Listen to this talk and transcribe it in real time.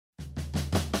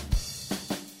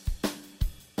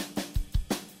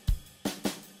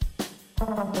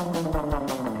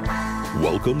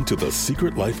Welcome to The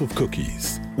Secret Life of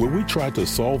Cookies, where we try to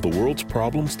solve the world's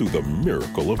problems through the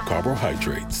miracle of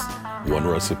carbohydrates, one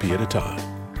recipe at a time,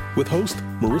 with host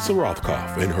Marissa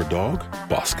Rothkopf and her dog,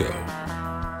 Bosco.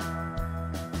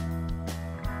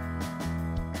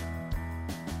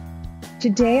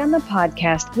 Today on the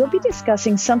podcast, we'll be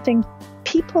discussing something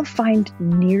people find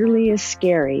nearly as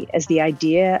scary as the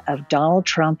idea of Donald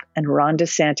Trump and Ron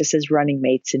DeSantis' running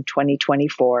mates in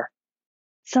 2024.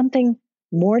 Something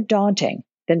more daunting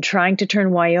than trying to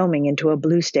turn Wyoming into a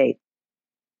blue state.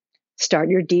 Start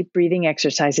your deep breathing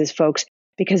exercises, folks,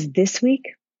 because this week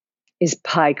is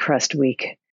Pie Crust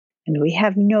Week. And we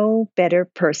have no better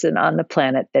person on the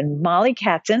planet than Mollie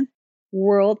Katzen,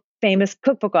 world famous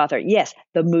cookbook author. Yes,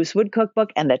 the Moosewood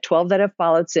Cookbook and the 12 that have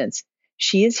followed since.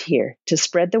 She is here to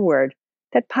spread the word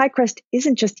that pie crust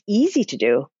isn't just easy to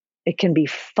do, it can be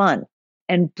fun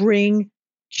and bring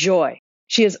joy.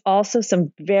 She has also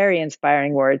some very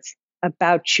inspiring words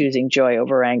about choosing joy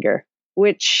over anger,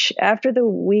 which, after the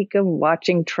week of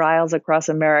watching trials across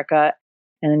America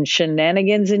and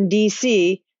shenanigans in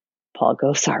D.C., Paul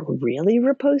Gosar really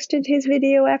reposted his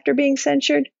video after being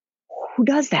censured? Who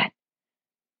does that?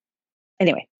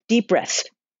 Anyway, deep breaths.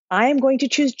 I am going to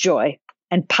choose joy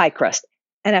and pie crust.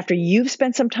 And after you've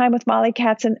spent some time with Mollie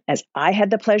Katzen, as I had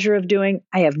the pleasure of doing,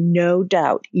 I have no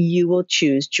doubt you will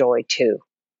choose joy too.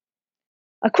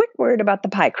 A quick word about the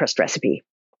pie crust recipe.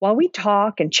 While we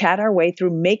talk and chat our way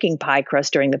through making pie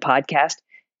crust during the podcast,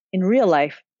 in real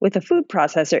life, with a food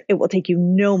processor, it will take you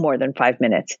no more than 5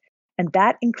 minutes. And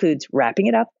that includes wrapping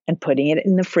it up and putting it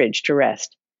in the fridge to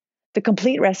rest. The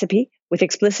complete recipe with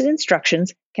explicit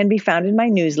instructions can be found in my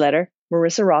newsletter,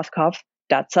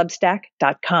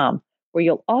 marissarothkopf.substack.com, where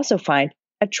you'll also find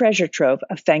a treasure trove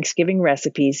of Thanksgiving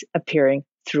recipes appearing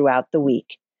throughout the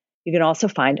week. You can also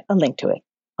find a link to it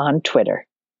on Twitter.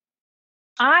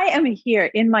 I am here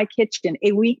in my kitchen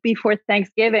a week before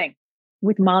Thanksgiving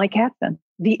with Mollie Katzen,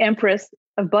 the Empress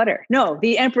of butter. No,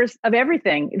 the Empress of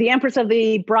everything, the Empress of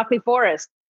the broccoli forest.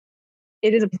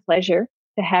 It is a pleasure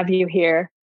to have you here.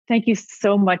 Thank you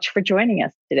so much for joining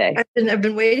us today. I've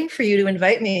been waiting for you to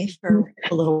invite me for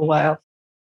a little while.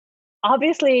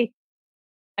 Obviously,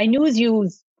 I knew you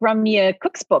from your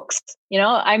cook's books. You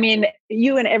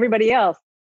and everybody else.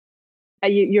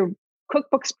 Your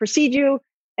cookbooks precede you,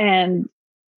 and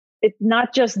it's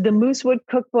not just the Moosewood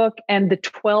Cookbook and the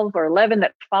 12 or 11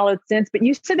 that followed since, but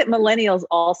you said that millennials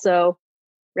also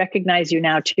recognize you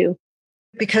now too.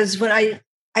 Because when I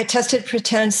tested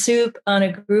pretend soup on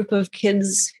a group of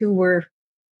kids who were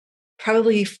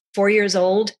probably 4 years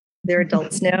old, they're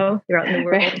adults now, they're out in the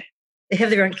world, right. They have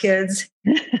their own kids,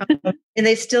 and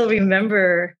they still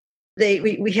remember.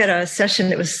 We had a session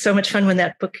that was so much fun when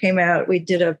that book came out. We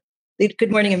did Good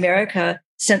Morning America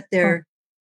sent their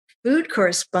food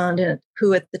correspondent,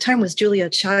 who at the time was Julia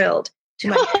Child, to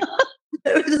my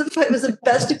it was the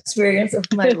best experience of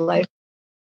my life.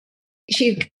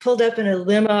 She pulled up in a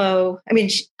limo. I mean,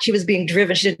 she was being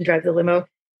driven. She didn't drive the limo.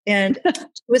 And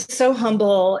was so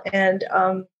humble and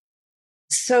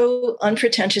so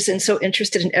unpretentious and so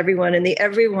interested in everyone. And the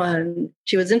everyone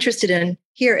she was interested in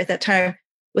here at that time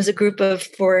was a group of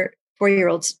 5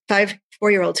 4-year-olds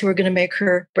who were going to make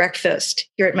her breakfast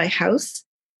here at my house.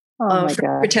 Oh my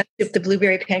God. Pretend soup, the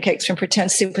blueberry pancakes from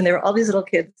Pretend Soup. And there were all these little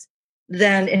kids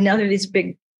then, and now they're these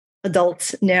big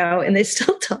adults now, and they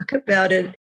still talk about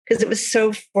it because it was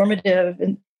so formative.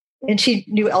 And she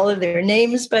knew all of their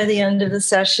names by the end of the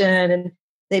session. And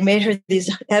they made her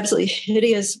these absolutely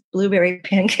hideous blueberry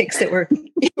pancakes that were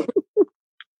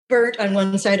burnt on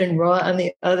one side and raw on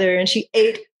the other. And she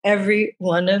ate every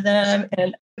one of them.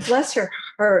 And bless her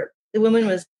heart, the woman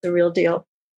was the real deal.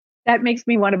 That makes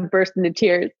me want to burst into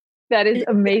tears. That is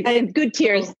amazing. Good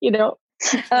tears,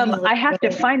 I have to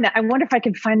find that. I wonder if I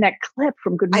can find that clip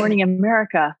from Good Morning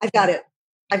America. I've got it.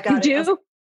 You do?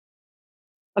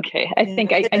 Okay. I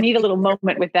think I need a little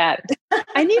moment with that.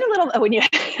 I need a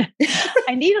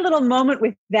little moment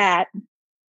with that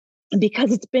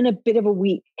because it's been a bit of a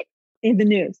week in the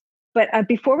news. But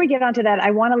before we get onto that,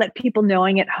 I want to let people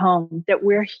knowing at home that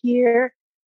we're here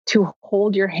to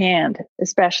hold your hand,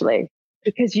 especially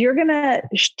because you're going to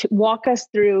walk us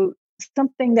through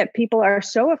something that people are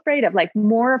so afraid of, like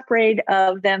more afraid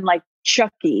of than like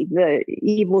Chucky, the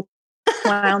evil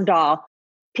clown doll.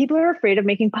 People are afraid of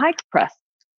making pie crust.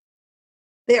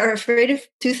 They are afraid of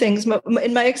two things.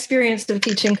 In my experience of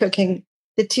teaching cooking,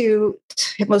 the two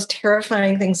most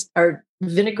terrifying things are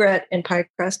vinaigrette and pie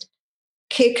crust.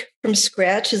 Cake from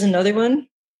scratch is another one.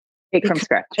 Cake from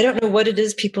scratch. I don't know what it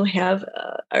is people have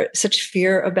such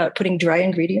fear about putting dry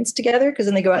ingredients together, because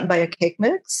then they go out and buy a cake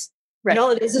mix. And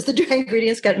all it is the dry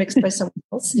ingredients got mixed by someone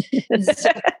else. And so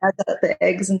add the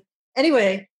eggs. And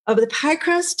anyway, the pie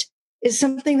crust is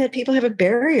something that people have a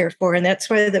barrier for. And that's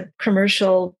why the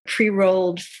commercial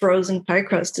pre-rolled frozen pie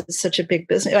crust is such a big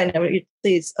business. I know,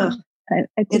 please.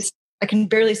 I can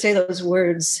barely say those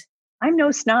words. I'm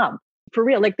no snob. For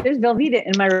real. Like there's Velveeta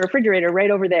in my refrigerator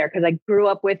right over there because I grew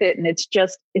up with it and it's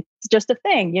just a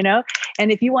thing, you know?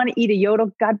 And if you want to eat a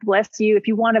yodel, God bless you. If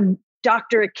you want to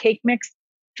doctor a cake mix,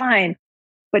 fine.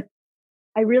 But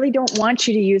I really don't want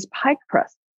you to use pie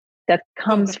crust that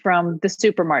comes from the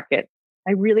supermarket.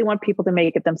 I really want people to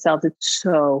make it themselves. It's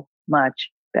so much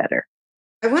better.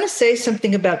 I want to say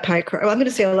something about pie crust. Well, I'm going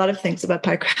to say a lot of things about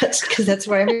pie crust because that's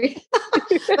why I'm here.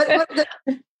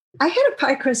 I had a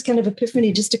pie crust kind of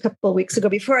epiphany just a couple of weeks ago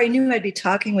before I knew I'd be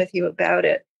talking with you about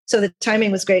it. So the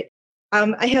timing was great.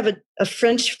 I have a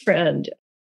French friend.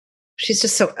 She's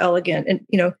just so elegant. And,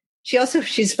 you know,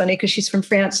 she's funny because she's from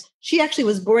France. She actually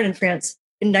was born in France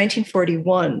in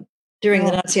 1941 during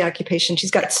the Nazi occupation.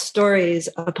 She's got stories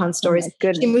upon stories.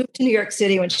 She moved to New York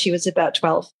City when she was about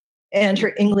 12. And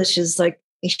her English is like,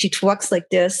 she talks like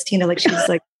this, you know, like she's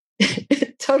like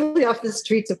totally off the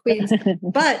streets of Queens.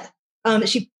 But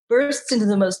she bursts into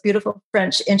the most beautiful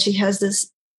French, and she has this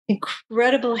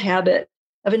incredible habit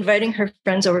of inviting her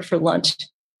friends over for lunch.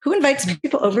 Who invites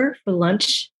people over for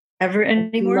lunch ever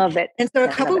anymore? Love it. And so a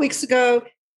couple of weeks ago,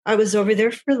 I was over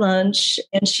there for lunch,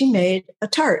 and she made a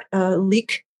tart, a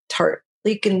leek tart,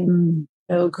 leek and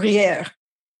Gruyere.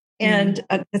 And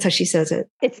that's how she says it.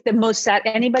 It's the most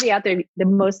anybody out there, the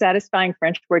most satisfying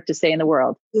French word to say in the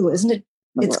world. Ooh, isn't it?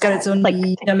 It's got its own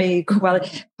yummy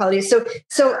quality. So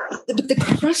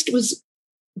the crust was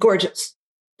gorgeous.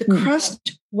 The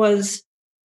crust was,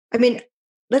 I mean,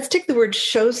 let's take the word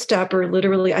showstopper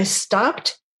literally. I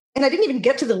stopped and I didn't even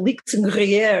get to the leeks and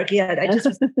Gruyere yet. I just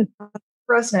was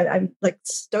crust, and I'm like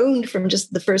stoned from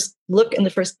just the first look and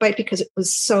the first bite because it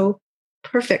was so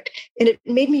perfect. And it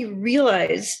made me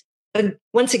realize,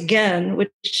 once again,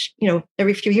 which, you know,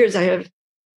 every few years I have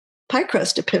pie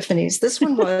crust epiphanies. This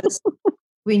one was,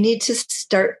 we need to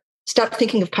stop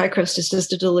thinking of pie crust as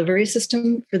just a delivery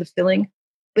system for the filling,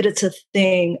 but it's a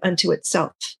thing unto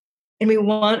itself. And we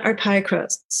want our pie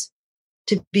crusts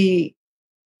to be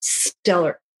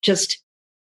stellar, just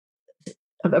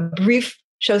a brief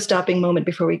show-stopping moment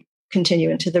before we continue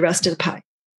into the rest of the pie.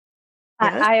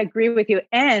 Yes? I agree with you.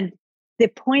 And the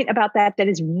point about that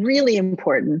is really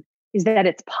important is that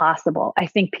it's possible. I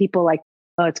think people like,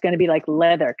 oh, it's going to be like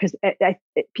leather, because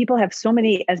people have so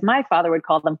many, as my father would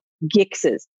call them,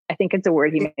 gixes. I think it's a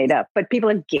word he made up, but people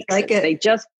have gixes. Like they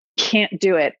just can't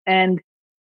do it. And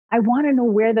I want to know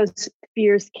where those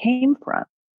fears came from.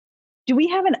 Do we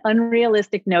have an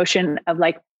unrealistic notion of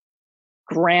like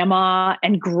grandma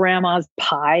and grandma's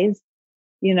pies?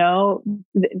 You know,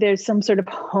 there's some sort of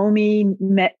homey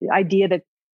idea that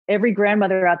every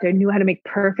grandmother out there knew how to make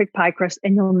perfect pie crust,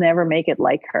 and you'll never make it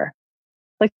like her.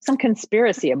 Like some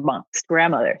conspiracy amongst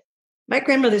grandmothers. My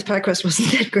grandmother's pie crust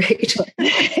wasn't that great,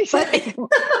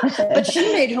 but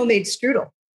she made homemade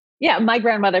strudel. Yeah, my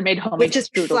grandmother made homemade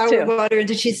strudel flour, too. Water, and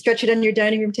did she stretch it on your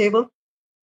dining room table?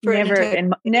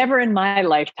 Never in my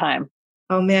lifetime.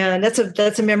 Oh man, that's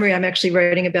a memory I'm actually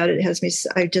writing about. It has me.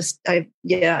 I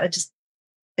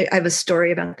have a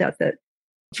story about that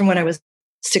from when I was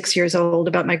 6 years old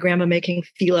about my grandma making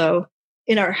phyllo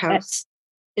in our house.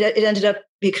 It ended up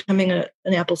becoming an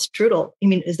apple strudel. I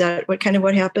mean, is that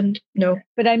what happened? No,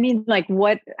 but I mean, like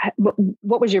what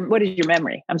is your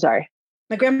memory? I'm sorry.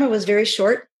 My grandma was very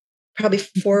short, probably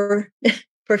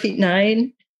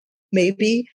 4'9",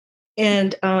 maybe,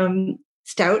 and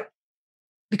stout.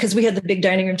 Because we had the big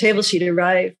dining room table, she'd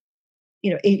arrive,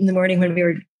 8 a.m. when we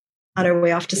were on our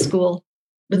way off to school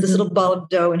with this little ball of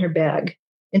dough in her bag,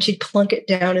 and she'd plunk it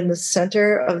down in the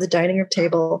center of the dining room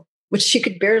table, which she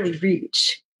could barely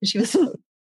reach. She'd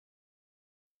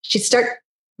start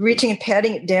reaching and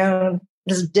patting it down,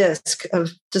 this disc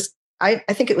of just, I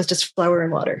think it was just flour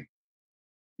and water.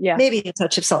 Yeah. Maybe a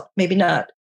touch of salt, maybe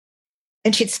not.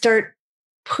 And she'd start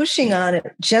pushing on it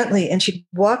gently, and she'd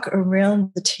walk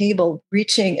around the table,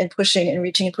 reaching and pushing and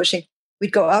reaching and pushing.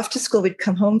 We'd go off to school. We'd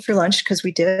come home for lunch, because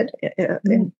we did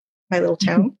in my little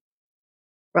town,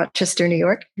 Rochester, New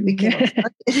York. We came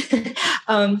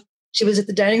home. She was at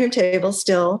the dining room table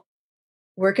still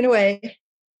working away,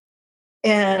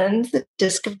 and the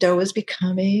disc of dough was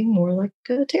becoming more like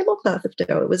a tablecloth of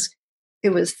dough.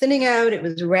 It was thinning out. It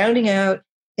was rounding out,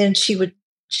 and she would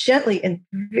gently and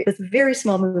with very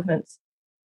small movements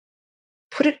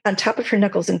put it on top of her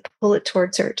knuckles and pull it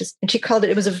towards her. And she called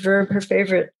it was a verb. Her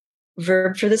favorite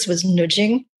verb for this was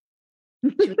nudging.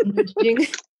 She was nudging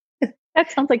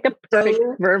That sounds like the perfect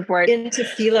verb for it. Into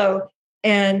philo.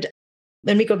 And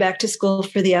then we go back to school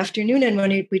for the afternoon. And when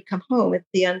we'd come home at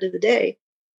the end of the day,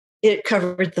 it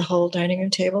covered the whole dining room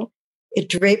table. It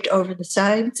draped over the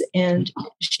sides. And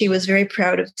she was very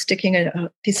proud of sticking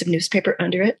a piece of newspaper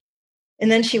under it.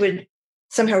 And then she would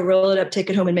somehow roll it up, take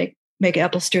it home, and make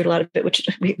apple strudel out of it, which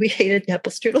we hated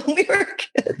apple strudel when we were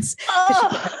kids.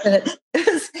 Oh.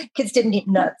 Kids didn't eat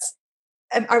nuts.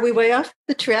 Are we way off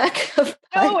the track?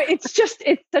 No, it's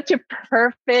such a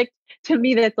perfect, to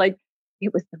me, that's like,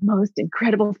 it was the most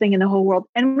incredible thing in the whole world.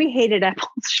 And we hated apple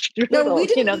strudel. No, we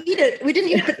didn't eat it. We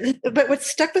didn't eat it. But what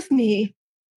stuck with me,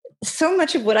 so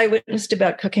much of what I witnessed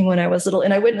about cooking when I was little,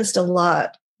 and I witnessed a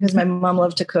lot because my mom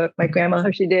loved to cook. My grandma.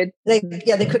 Oh, she did? They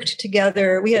cooked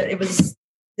together.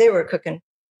 They were cooking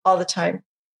all the time.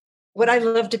 What I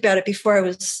loved about it before I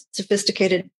was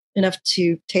sophisticated enough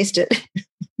to taste it,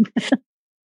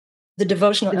 the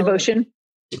devotion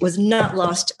was not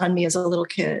lost on me as a little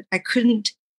kid. I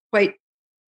couldn't quite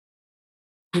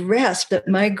grasp that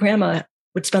my grandma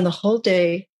would spend the whole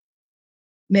day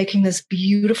making this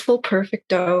beautiful, perfect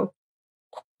dough,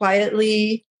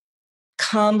 quietly,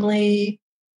 calmly.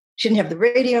 She didn't have the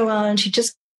radio on. She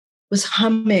just was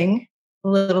humming a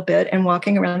little bit and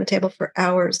walking around the table for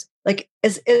hours, like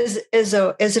as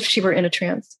if she were in a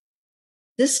trance.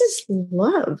 This is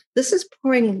love. This is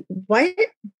pouring. Why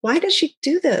does she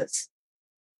do this?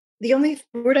 The only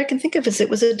word I can think of is it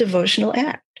was a devotional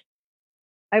act.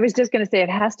 I was just going to say it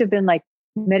has to have been like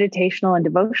meditational and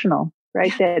devotional,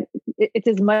 right? That it's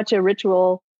as much a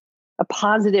ritual, a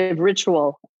positive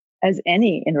ritual as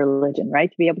any in religion, right?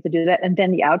 To be able to do that. And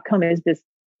then the outcome is this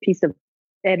piece of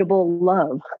edible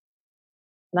love.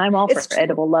 And I'm all for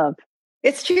edible love.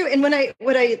 It's true. And what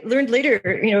I learned later,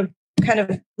 kind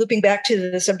of looping back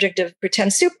to the subject of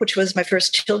pretend soup, which was my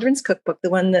first children's cookbook, the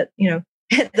one that,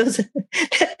 had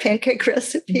that pancake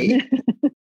recipe.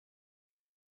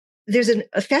 There's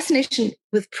a fascination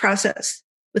with process,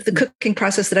 with the cooking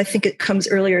process, that I think it comes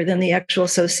earlier than the actual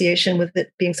association with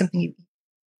it being something you eat.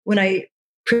 When I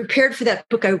prepared for that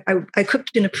book, I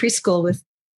cooked in a preschool with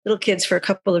little kids for a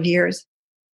couple of years.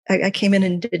 I came in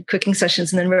and did cooking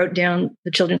sessions and then wrote down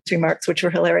the children's remarks, which were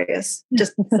hilarious.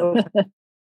 Just so fun.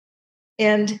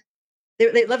 And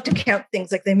they loved to count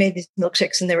things, like they made these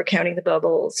milkshakes and they were counting the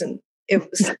bubbles, and it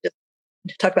was just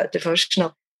talk about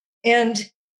devotional. And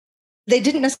they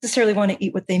didn't necessarily want to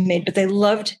eat what they made, but they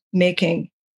loved making.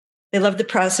 They loved the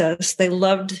process. They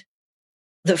loved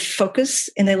the focus,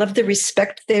 and they loved the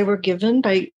respect they were given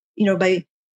by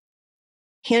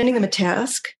handing them a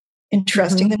task and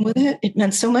trusting them with it. It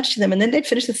meant so much to them. And then they'd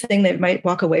finish the thing. They might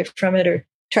walk away from it or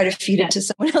try to feed it to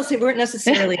someone else. They weren't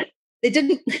necessarily, they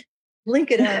didn't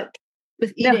link it up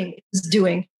with eating. No. It was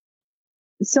doing.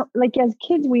 So like as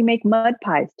kids, we make mud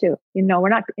pies too. We're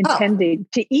not intending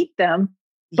to eat them,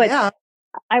 but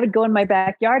I would go in my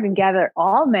backyard and gather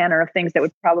all manner of things that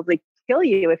would probably kill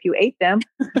you if you ate them,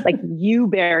 like yew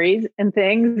berries and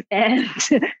things, and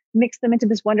mix them into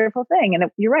this wonderful thing. And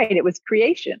you're right, it was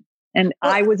creation. And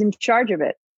I was in charge of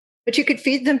it. But you could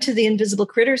feed them to the invisible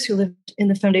critters who lived in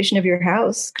the foundation of your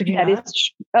house, could you not?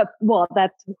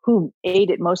 That's who ate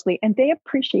it mostly. And they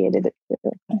appreciated it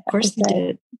too. Of course they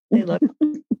did. They loved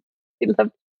it. They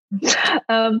loved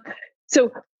it.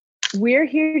 So we're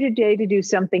here today to do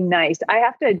something nice. I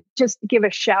have to just give a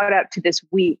shout out to this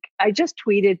week. I just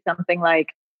tweeted something like,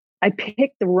 I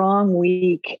picked the wrong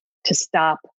week to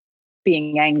stop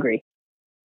being angry,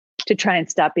 to try and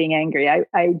stop being angry.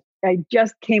 I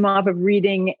just came off of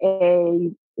reading a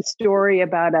story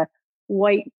about a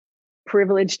white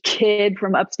privileged kid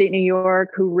from upstate New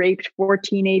York who raped 4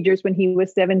 teenagers when he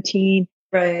was 17.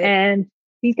 Right. And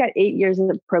he's got 8 years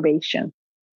of probation.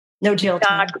 No jail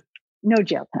time. No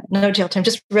jail time. No jail time.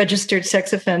 Just registered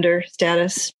sex offender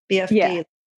status, BFD. Yeah.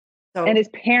 So. And his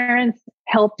parents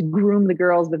helped groom the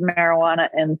girls with marijuana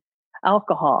and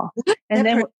alcohol. And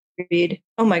then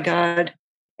oh my God.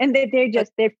 And they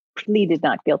pleaded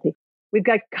not guilty. We've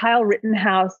got Kyle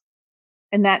Rittenhouse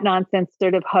and that nonsense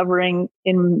sort of hovering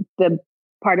in the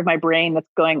part of my brain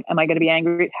that's going, am I going to be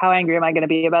angry? How angry am I going to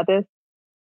be about this?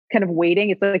 Kind of waiting.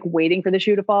 It's like waiting for the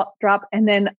shoe to drop. And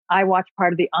then I watched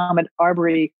part of the Ahmaud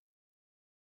Arbery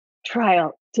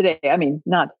trial today. I mean,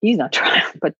 he's not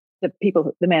trial, but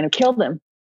the man who killed him,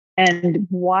 and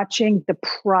watching the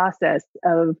process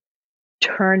of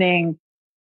turning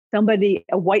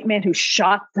a white man who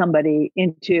shot somebody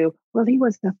into, well, he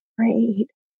was afraid.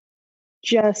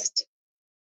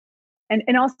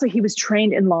 And also he was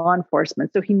trained in law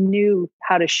enforcement, so he knew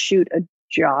how to shoot a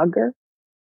jogger.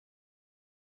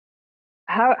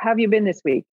 How have you been this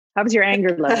week? How was your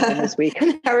anger level this week?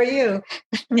 How are you?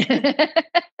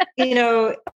 you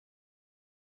know,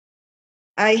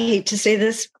 I hate to say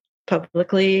this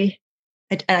publicly.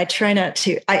 I try not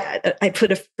to. I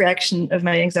put a fraction of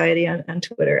my anxiety on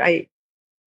Twitter.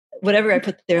 Whatever I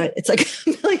put there, it's like a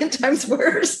million times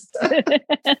worse.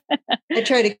 I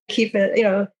try to keep it. You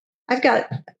know, I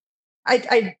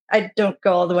don't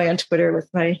go all the way on Twitter with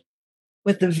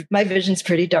my vision's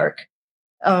pretty dark.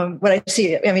 What I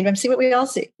see, I mean, I see what we all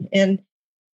see, and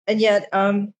yet,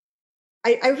 I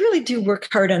really do work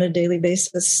hard on a daily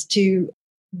basis to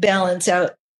balance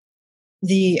out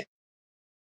the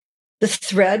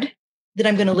thread that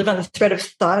I'm going to live on, the thread of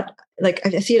thought. Like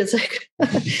I see it as like,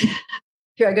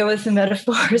 here I go with the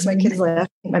metaphors. My kids laugh.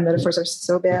 My metaphors are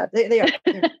so bad. They are.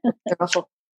 They're awful.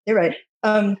 They're right.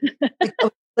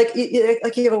 Like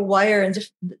you have a wire and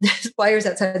there's wires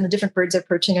outside and the different birds are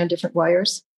perching on different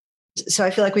wires. So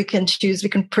I feel like we can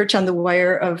perch on the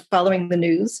wire of following the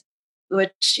news,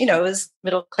 which, you know, as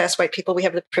middle-class white people, we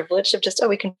have the privilege of just,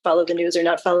 we can follow the news or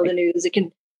not follow the news.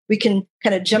 We can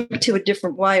kind of jump to a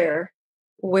different wire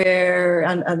where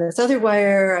on this other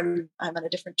wire, I'm on a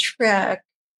different track.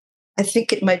 I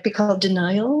think it might be called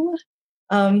denial.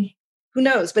 Who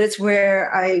knows? But it's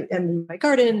where I am in my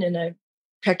garden and I'm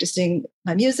practicing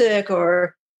my music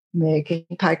or making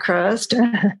pie crust.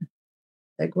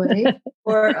 Segue.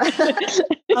 Or, but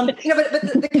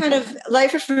the kind of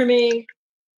life affirming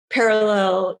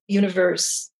parallel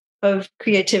universe of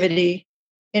creativity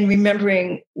and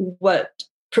remembering what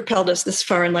propelled us this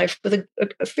far in life with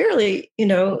a fairly, you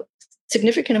know,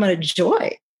 significant amount of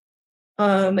joy.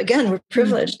 Again, we're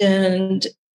privileged, and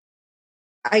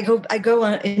I go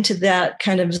on into that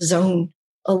kind of zone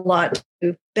a lot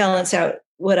to balance out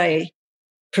what I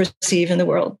perceive in the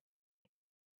world.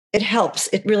 It helps.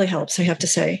 It really helps, I have to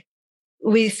say.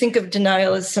 We think of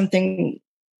denial as something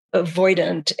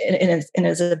avoidant and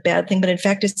as a bad thing, but in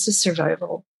fact, it's a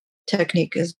survival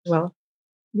technique as well.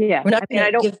 Yeah. We're not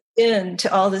going to give in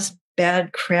to all this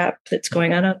bad crap that's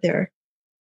going on out there.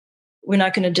 We're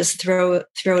not going to just throw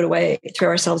it away, throw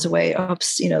ourselves away.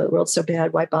 Oops, you know, the world's so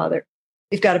bad. Why bother?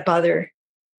 We've got to bother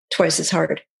twice as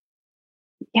hard.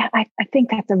 Yeah, I think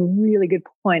that's a really good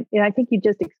point. And I think you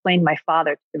just explained my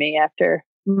father to me after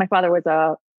my father was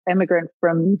a immigrant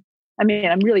from, I mean,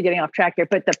 I'm really getting off track here,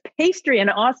 but the pastry in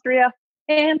Austria,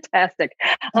 fantastic.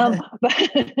 But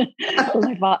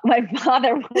my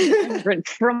father was an immigrant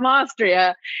from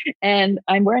Austria, and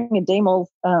I'm wearing a Daimels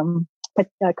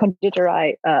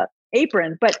conditorei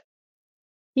apron, but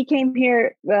he came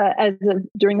here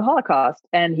during the Holocaust,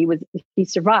 and he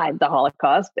survived the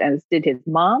Holocaust, as did his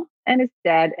mom and his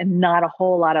dad, and not a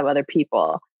whole lot of other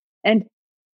people. And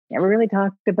never really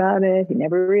talked about it. He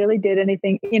never really did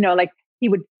anything, you know, like he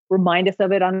would remind us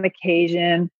of it on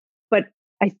occasion. But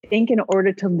I think in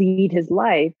order to lead his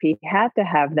life, he had to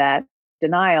have that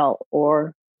denial,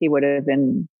 or he would have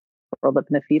been rolled up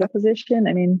in the fetal position.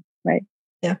 I mean, right?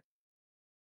 Yeah.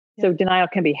 So denial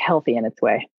can be healthy in its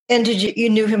way. And you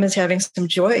knew him as having some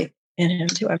joy in him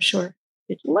too, I'm sure.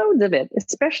 Loads of it,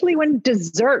 especially when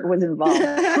dessert was involved.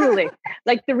 Truly.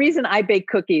 Like the reason I bake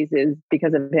cookies is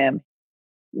because of him.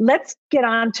 Let's get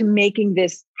on to making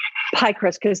this pie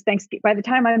crust, because by the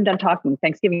time I'm done talking,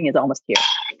 Thanksgiving is almost here.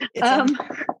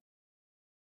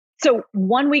 So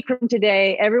 1 week from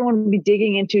today, everyone will be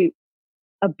digging into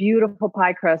a beautiful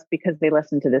pie crust because they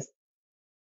listened to this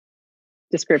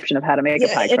description of how to make a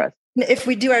pie crust. If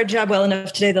we do our job well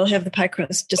enough today, they'll have the pie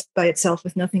crust just by itself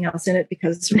with nothing else in it,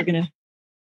 because we're gonna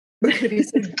be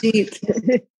so deep.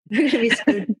 We're gonna be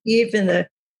so deep in the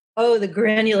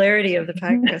granularity of the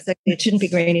pie crust. Actually, it shouldn't be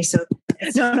grainy. So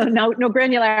no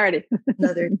granularity.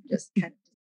 Another just kind of.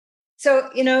 So,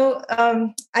 you know,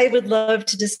 I would love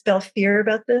to dispel fear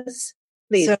about this.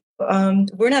 Please. So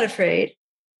we're not afraid.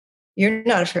 You're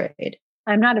not afraid.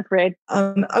 I'm not afraid.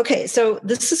 Okay. So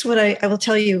this is what I will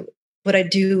tell you what I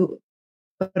do,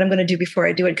 what I'm going to do before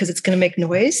I do it, because it's going to make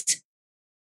noise,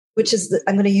 which is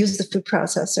I'm going to use the food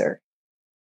processor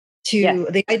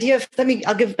the idea of,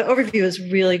 I'll give the overview is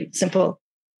really simple.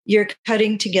 You're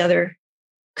combining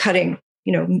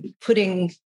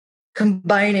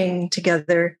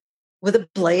together with a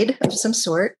blade of some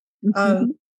sort,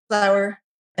 flour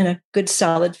and a good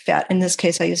solid fat. In this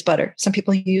case, I use butter. Some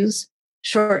people use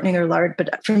shortening or lard,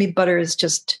 but for me, butter is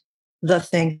just the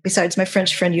thing. Besides, my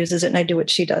French friend uses it and I do what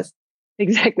she does.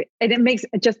 Exactly. And it makes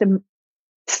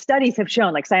studies have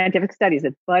shown, like scientific studies,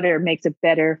 that butter makes a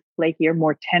better, flakier,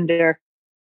 more tender,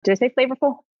 did I say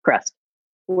flavorful? Crust.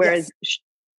 Whereas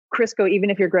Crisco, even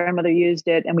if your grandmother used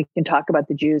it, and we can talk about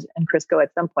the Jews and Crisco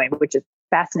at some point, which is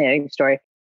a fascinating story,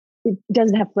 it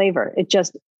doesn't have flavor. It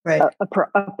just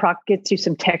gets you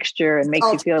some texture and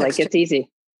makes you feel like it's easy.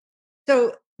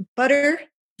 So butter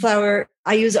flour.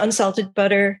 I use unsalted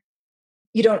butter.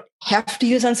 You don't have to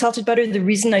use unsalted butter. The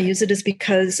reason I use it is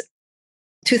because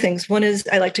two things. One is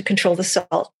I like to control the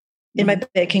salt in my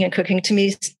baking and cooking. To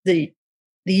me, the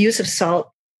use of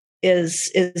salt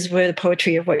is where the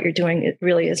poetry of what you're doing, it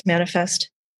really is manifest.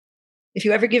 If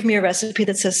you ever give me a recipe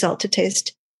that says salt to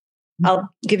taste,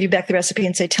 I'll give you back the recipe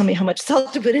and say, tell me how much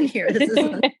salt to put in here. This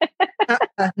is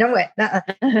no way.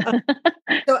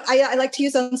 So I like to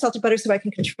use unsalted butter so I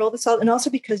can control the salt. And also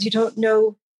because you don't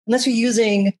know, unless you're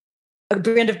using a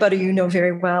brand of butter you know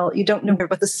very well, you don't know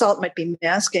what the salt might be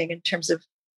masking in terms of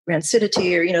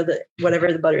rancidity or,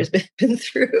 whatever the butter has been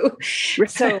through.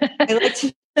 So I like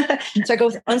to, so I go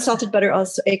with unsalted butter,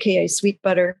 also AKA sweet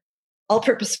butter,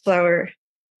 all-purpose flour,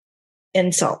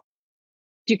 and salt.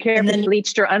 Do you care if it's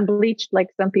bleached or unbleached like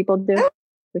some people do?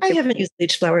 I haven't used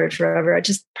bleached flour forever.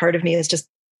 Part of me is just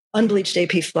unbleached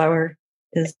AP flour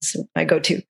is my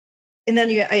go-to. And then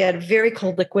I add very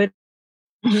cold liquid,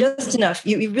 just enough.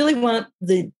 You really want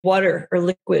the water or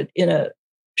liquid in a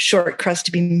short crust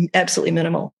to be absolutely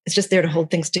minimal. It's just there to hold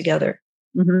things together.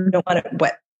 You don't want it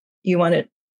wet. You want it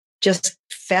just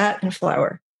fat and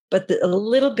flour, but a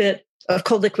little bit of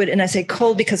cold liquid. And I say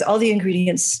cold because all the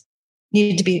ingredients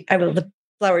need to be, the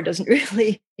flour doesn't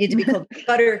really need to be cold.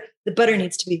 The butter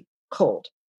needs to be cold.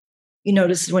 You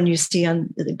notice when you see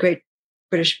on the Great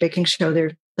British Baking Show,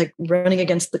 they're like running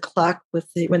against the clock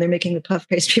when they're making the puff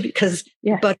pastry because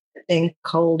the butter is being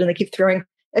cold, and they keep throwing.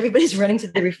 Everybody's running to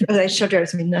the refrigerator. Show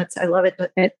drives me nuts. I love it,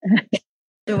 but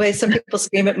the way some people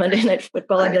scream at Monday Night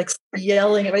Football, I'd be like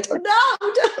yelling at my dog, no,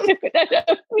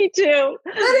 don't. Me too.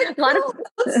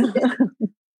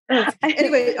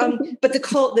 Anyway, but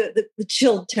the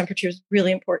chilled temperature is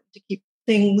really important to keep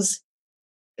things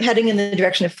heading in the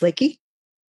direction of flaky.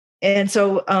 And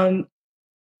so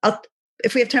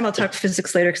if we have time, I'll talk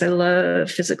physics later because I love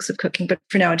physics of cooking. But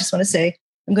for now, I just want to say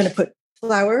I'm going to put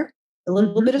flour, a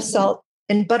little bit of salt,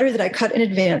 and butter that I cut in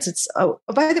advance. It's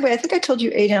by the way, I think I told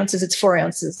you 8 ounces. It's 4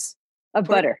 ounces of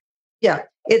butter. Yeah,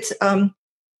 it's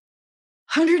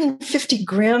 150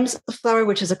 grams of flour,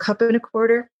 which is a cup and a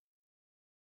quarter.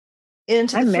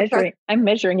 I'm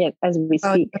measuring it as we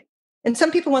speak. And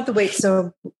some people want the weight,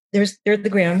 so there are the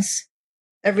grams.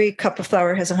 Every cup of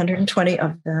flour has 120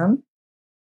 of them.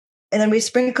 And then we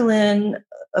sprinkle in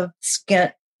a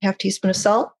scant half teaspoon of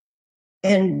salt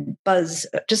and buzz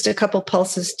just a couple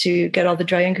pulses to get all the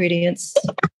dry ingredients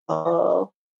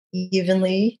all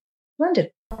evenly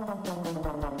blended.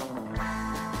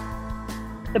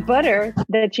 The butter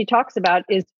that she talks about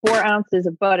is 4 ounces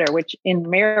of butter, which in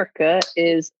America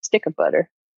is a stick of butter.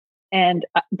 And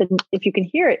if you can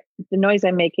hear it, the noise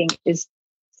I'm making is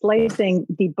slicing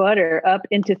the butter up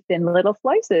into thin little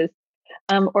slices.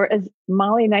 Or as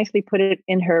Mollie nicely put it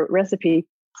in her recipe,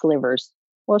 slivers.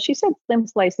 Well, she said slim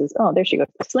slices. Oh, there she goes.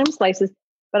 Slim slices.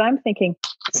 But I'm thinking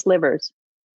slivers.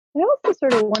 I also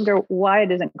sort of wonder why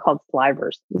it isn't called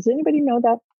slivers. Does anybody know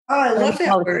that? Oh, I love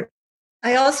that word.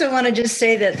 I also want to just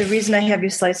say that the reason I have you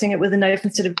slicing it with a knife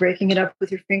instead of breaking it up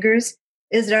with your fingers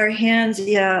is that our hands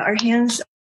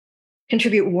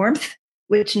contribute warmth,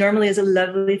 which normally is a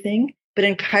lovely thing. But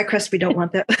in pie crust, we don't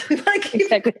want that. We want to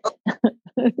keep it cold.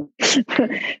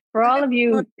 For all of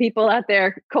you people out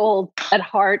there, cold at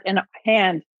heart and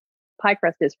hand, pie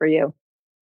crust is for you.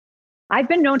 I've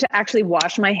been known to actually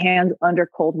wash my hands under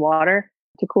cold water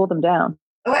to cool them down.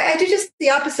 Oh, I do just the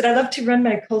opposite. I love to run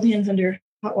my cold hands under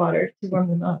hot water to warm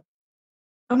them up.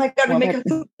 Oh my God, we make a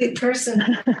complete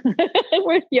person.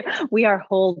 We are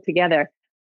whole together.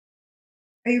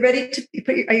 Are you ready to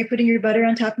are you putting your butter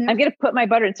on top now? I'm going to put my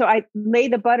butter. So I lay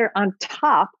the butter on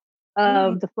top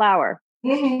of the flour.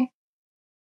 Lay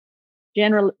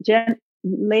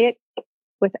it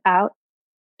without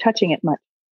touching it much.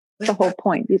 That's the whole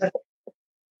point.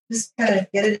 Just kind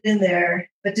of get it in there,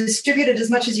 but distribute it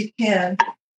as much as you can.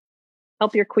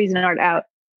 Help your Cuisinart out.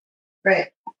 Right.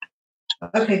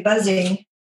 Okay, buzzing.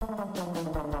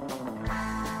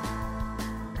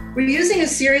 We're using a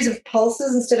series of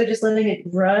pulses instead of just letting it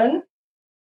run.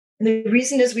 And the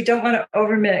reason is we don't want to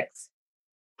overmix.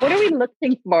 What are we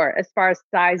looking for as far as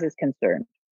size is concerned?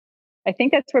 I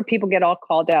think that's where people get all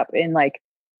called up in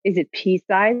is it pea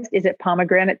size? Is it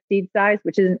pomegranate seed size?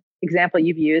 Which is an example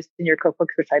you've used in your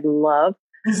cookbooks, which I love.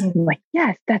 I'm like,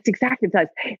 yes, that's exactly the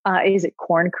size. Is it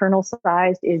corn kernel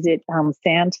size? Is it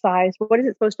sand size? What is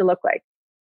it supposed to look like?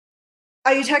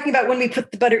 Are you talking about when we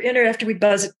put the butter in or after we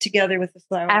buzz it together with the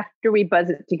flour? After we buzz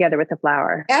it together with the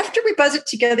flour. After we buzz it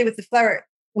together with the flour,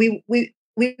 we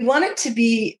want it to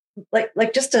be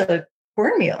like just a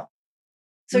cornmeal.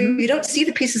 So you don't see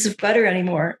the pieces of butter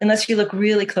anymore unless you look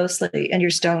really closely and you're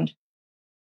stoned.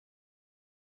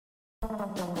 So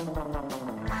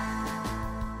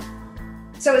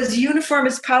as uniform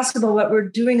as possible, what we're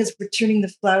doing is we're turning the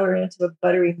flour into a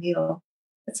buttery meal.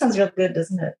 That sounds real good,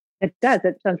 doesn't it? It does.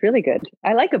 It sounds really good.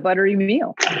 I like a buttery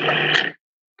meal.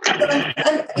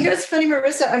 It's funny,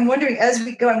 Marissa. I'm wondering, as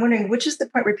we go, which is the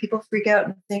point where people freak out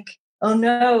and think, oh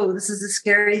no, this is a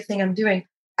scary thing I'm doing.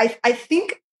 I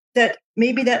think that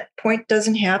maybe that point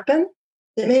doesn't happen.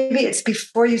 That maybe it's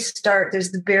before you start,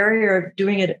 there's the barrier of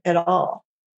doing it at all.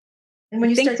 And when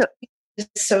you start,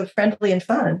 it's so friendly and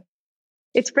fun.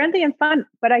 It's friendly and fun.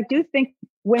 But I do think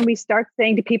when we start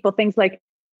saying to people things like,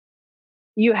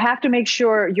 you have to make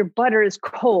sure your butter is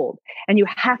cold, and you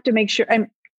have to make sure, and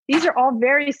these are all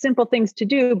very simple things to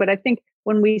do. But I think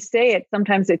when we say it,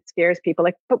 sometimes it scares people.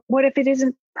 Like, but what if it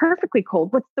isn't perfectly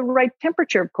cold? What's the right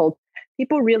temperature of cold?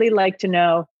 People really like to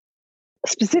know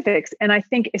specifics. And I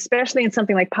think especially in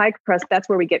something like pie crust, that's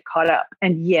where we get caught up.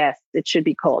 And yes, it should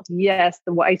be cold. Yes,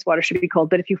 the ice water should be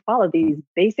cold. But if you follow these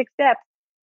basic steps,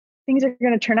 things are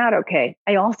going to turn out okay.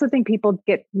 I also think people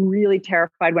get really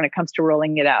terrified when it comes to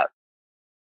rolling it out,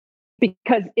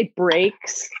 because it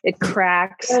breaks, it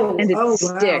cracks, and it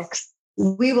sticks.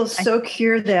 Wow. We will so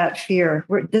cure that fear.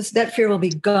 That fear will be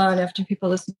gone after people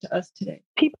listen to us today.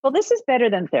 People, this is better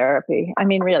than therapy. I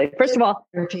mean, really. First of all,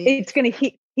 it's going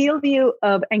to heal you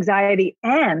of anxiety,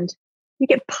 and you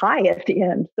get pie at the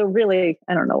end. So really,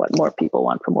 I don't know what more people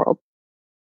want from world.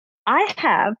 I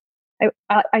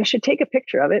should take a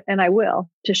picture of it, and I will,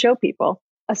 to show people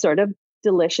a sort of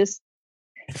delicious.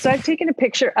 So I've taken a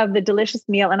picture of the delicious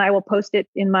meal, and I will post it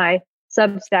in my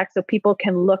Substack so people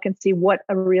can look and see what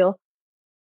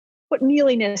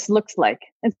mealiness looks like.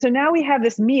 And so now we have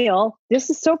this meal. This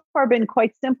has so far been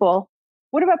quite simple.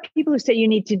 What about people who say you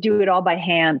need to do it all by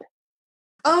hand?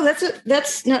 Oh,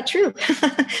 that's not true.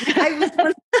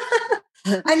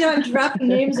 I know I'm dropping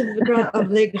names of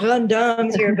les grandes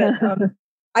dames here, but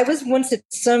I was once at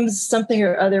something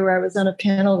or other where I was on a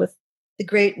panel with the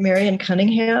great Marion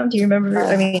Cunningham. Do you remember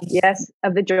her? Yes,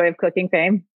 of the Joy of Cooking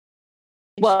fame.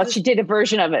 Well, she did a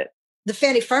version of it. The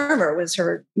Fanny Farmer was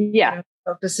her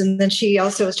focus. And then she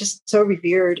also was just so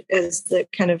revered as the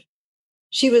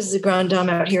she was the grande dame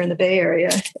out here in the Bay Area.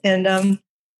 And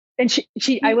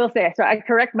she I will say, so I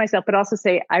correct myself, but also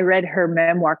say I read her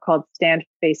memoir called Stand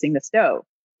Facing the Stove.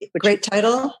 Great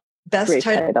title. Best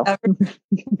title ever.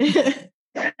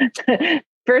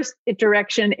 First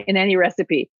direction in any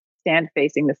recipe, stand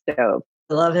facing the stove.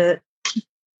 I love it.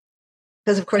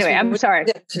 Because of course, anyway, I'm sorry,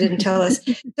 she didn't tell us.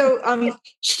 So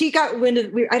she got wind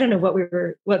of. I don't know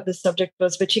what the subject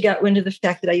was, but she got wind of the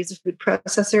fact that I use a food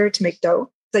processor to make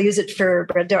dough. So I use it for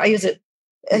bread dough. I use it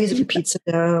for pizza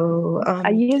dough.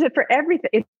 I use it for everything.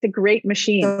 It's a great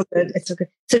machine. So good. It's so good.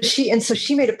 So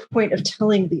she made a point of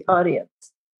telling the audience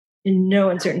in no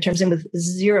uncertain terms and with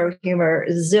zero humor,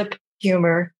 zip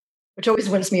humor, which always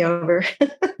wins me over.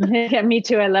 Yeah, me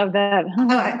too. I love that.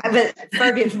 But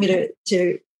far be it for me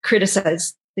to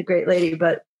criticize the great lady,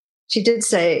 but she did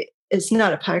say it's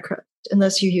not a pie crust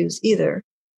unless you use either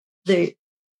the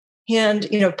hand,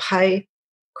 pie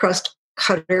crust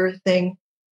cutter thing.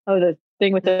 Oh, the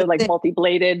thing with the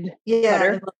multi-bladed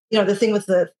cutter. The thing with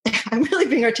I'm really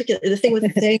being articulate. The thing with the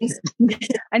things.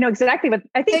 I know exactly, but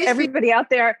I think everybody out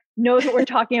there knows what we're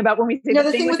talking about when we say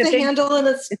the thing with the handle and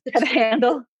the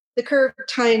handle, the curved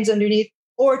tines underneath,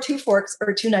 or two forks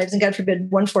or two knives, and God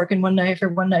forbid one fork and one knife, or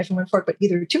one knife and one fork, but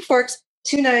either two forks,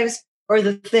 two knives, or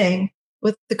the thing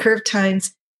with the curved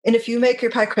tines. And if you make your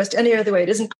pie crust any other way, it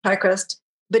isn't pie crust.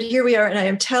 But here we are, and I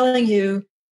am telling you,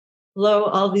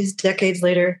 all these decades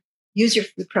later, use your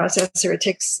food processor. It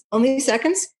takes only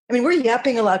seconds. I mean, we're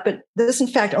yapping a lot, but this, in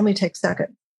fact, only takes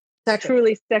seconds.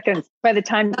 Truly seconds. By the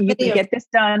time you can get this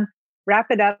done, wrap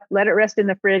it up, let it rest in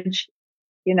the fridge.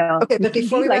 Okay, but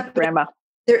before we wrap grandma,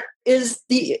 there is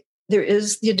the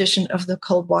addition of the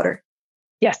cold water.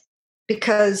 Yes,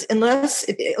 because a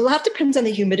lot depends on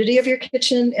the humidity of your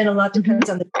kitchen, and a lot depends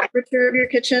on the temperature of your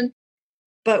kitchen.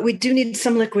 But we do need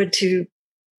some liquid to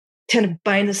kind of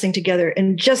bind this thing together,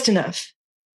 and just enough.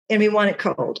 And we want it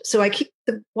cold. So I keep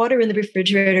the water in the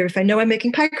refrigerator. If I know I'm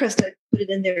making pie crust, I put it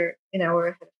in there an hour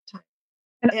ahead of time.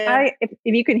 And if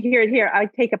you can hear it here, I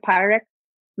take a Pyrex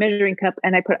measuring cup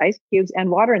and I put ice cubes and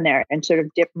water in there and sort of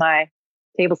dip my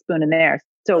tablespoon in there.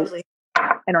 So lovely.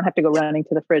 I don't have to go running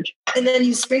to the fridge. And then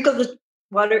you sprinkle the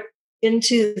water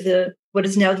into what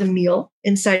is now the meal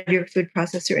inside your food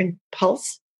processor and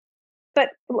pulse.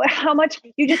 But how much?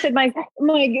 You just said my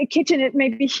kitchen, it may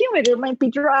be humid, it might be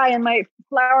dry, and my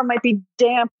flour might be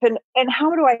damp. And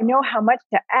how do I know how much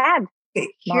to add?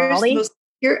 Mollie?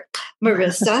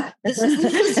 Marissa, this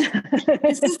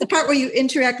is the part where you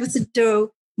interact with the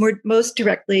dough most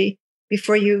directly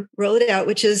before you roll it out,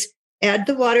 which is add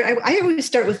the water. I always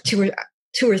start with two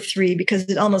or three because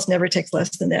it almost never takes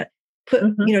less than that.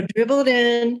 Dribble it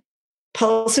in,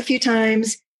 pulse a few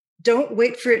times. Don't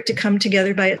wait for it to come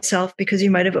together by itself because you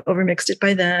might have overmixed it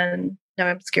by then. Now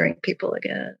I'm scaring people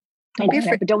again.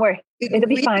 But don't worry. It'll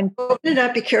be fine. Open it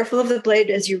up. Be careful of the blade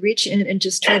as you reach in and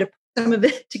just try to put some of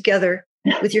it together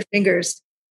with your fingers.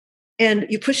 And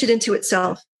you push it into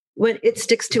itself. When it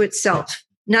sticks to itself,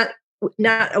 not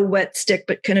a wet stick,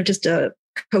 but kind of just a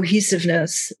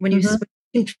cohesiveness. When you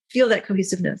can feel that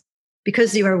cohesiveness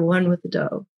because you are one with the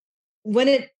dough. When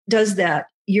it does that,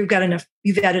 you've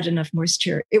added enough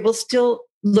moisture. It will still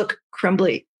look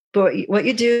crumbly. But what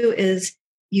you do is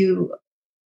you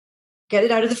get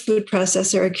it out of the food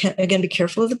processor. Again, be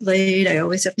careful of the blade. I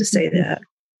always have to say that.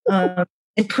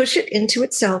 And push it into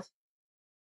itself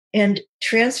and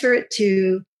transfer it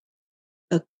to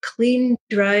a clean,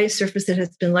 dry surface that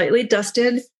has been lightly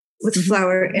dusted with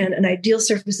flour. And an ideal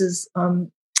surface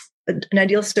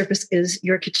is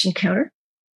your kitchen counter.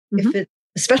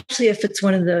 Especially if it's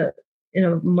one of the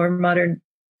more modern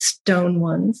stone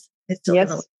ones.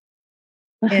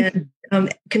 And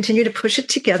continue to push it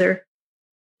together.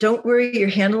 Don't worry, you're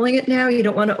handling it now. You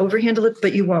don't want to overhandle it,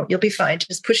 but you won't. You'll be fine.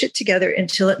 Just push it together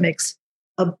until it makes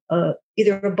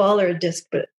either a ball or a disc,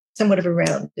 but somewhat of a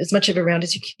round, as much of a round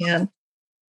as you can.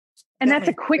 And that's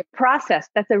a quick process.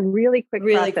 That's a really quick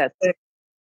process. Quick.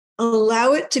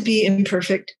 Allow it to be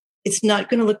imperfect. It's not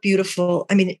going to look beautiful.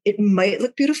 I mean, it might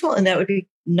look beautiful and that would be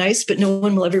nice, but no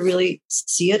one will ever really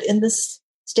see it in this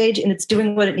stage. And it's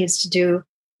doing what it needs to do,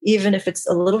 even if it's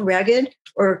a little ragged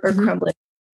or crumbling.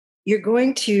 You're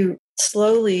going to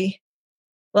slowly,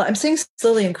 I'm saying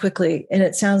slowly and quickly, and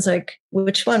it sounds like,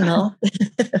 which one, Mel?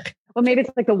 Well, maybe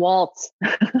it's like a waltz.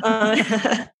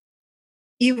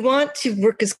 You want to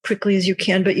work as quickly as you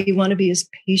can, but you want to be as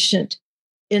patient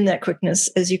in that quickness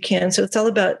as you can. So it's all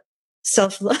about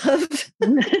self-love.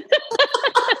 I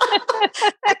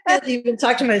can't even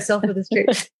talk to myself with a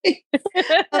straight face.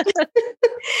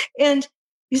 And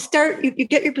you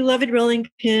get your beloved rolling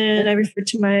pin. I referred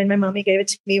to mine. My mommy gave it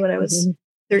to me when I was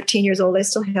 13 years old. I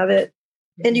still have it.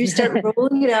 And you start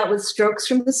rolling it out with strokes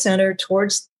from the center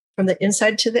from the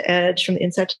inside to the edge,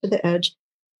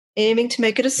 aiming to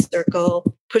make it a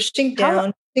circle, pushing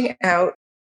down, pushing out.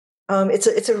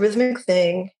 It's a rhythmic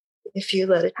thing if you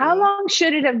let it. How long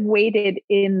should it have waited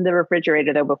in the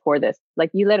refrigerator though before this? Like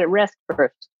you let it rest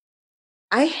first.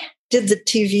 I did the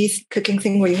TV cooking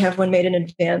thing where you have one made in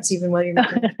advance, even while you're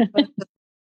making it.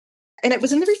 And it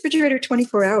was in the refrigerator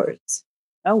 24 hours.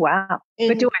 Oh, wow.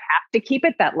 But do I have to keep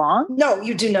it that long? No,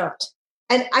 you do not.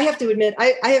 And I have to admit,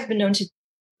 I have been known to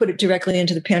put it directly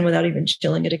into the pan without even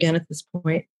chilling it again at this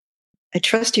point. I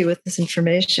trust you with this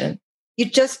information. You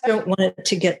just don't want it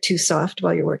to get too soft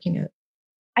while you're working it.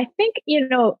 I think,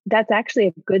 that's actually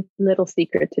a good little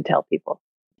secret to tell people,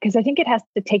 because I think it has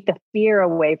to take the fear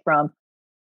away from,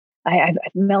 I've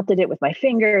melted it with my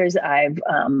fingers.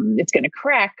 It's going to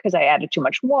crack because I added too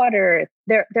much water.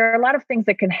 There are a lot of things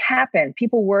that can happen.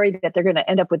 People worry that they're going to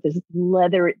end up with this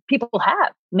leathery. People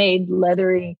have made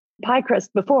leathery pie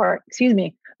crust before,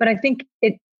 but I think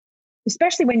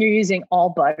especially when you're using all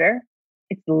butter,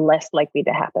 it's less likely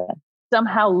to happen.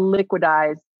 Somehow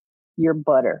liquidize your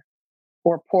butter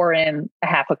or pour in a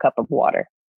half a cup of water.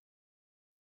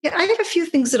 Yeah, I have a few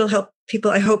things that'll help people.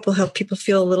 I hope will help people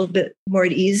feel a little bit more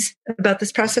at ease about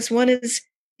this process. One is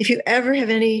if you ever have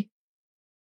any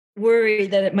worry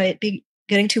that it might be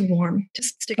getting too warm,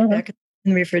 just stick it back in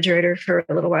the refrigerator for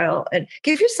a little while and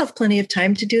give yourself plenty of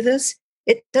time to do this.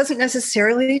 It doesn't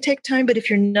necessarily take time, but if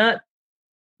you're not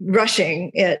rushing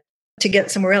it to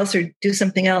get somewhere else or do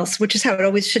something else, which is how it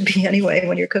always should be anyway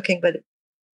when you're cooking, but it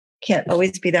can't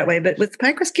always be that way. But with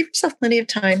pie crust, give yourself plenty of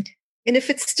time. And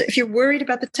if you're worried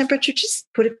about the temperature, just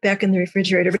put it back in the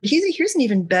refrigerator. But here's an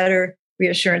even better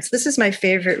reassurance. This is my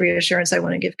favorite reassurance I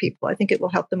want to give people. I think it will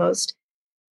help the most.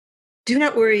 Do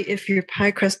not worry if your pie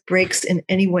crust breaks in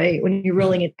any way when you're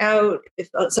rolling it out. If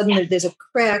suddenly there's a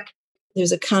crack,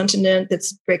 there's a continent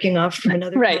that's breaking off from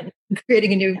another continent,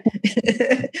 creating a new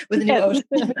with a new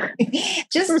ocean.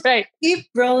 Just keep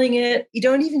rolling it. You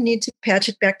don't even need to patch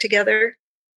it back together.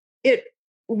 It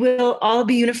will all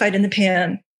be unified in the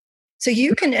pan. So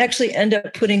you can actually end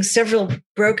up putting several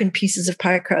broken pieces of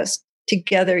pie crust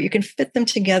together. You can fit them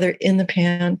together in the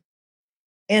pan,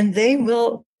 and they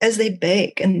will, as they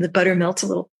bake and the butter melts a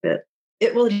little bit,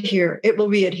 it will adhere. It will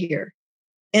re-adhere.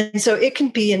 And so it can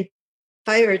be in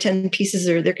 5 or 10 pieces,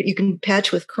 or you can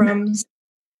patch with crumbs.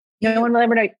 No one will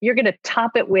ever know. You're going to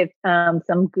top it with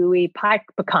some gooey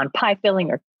pecan pie filling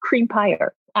or cream pie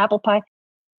or apple pie.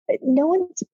 No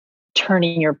one's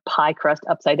turning your pie crust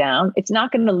upside down. It's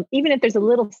not going to, even if there's a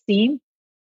little seam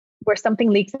where something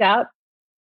leaks out,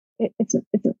 it's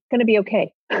going to be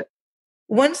okay.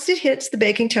 Once it hits the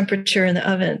baking temperature in the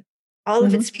oven, all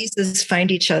of its pieces find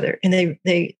each other and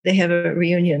they have a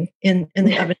reunion in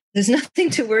the oven. There's nothing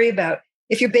to worry about.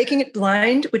 If you're baking it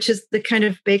blind, which is the kind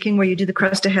of baking where you do the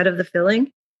crust ahead of the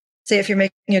filling, say if you're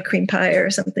making a cream pie or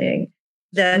something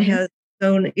that has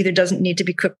either doesn't need to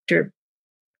be cooked or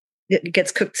it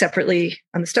gets cooked separately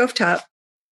on the stovetop,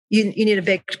 you need a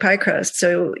baked pie crust.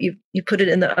 So you put it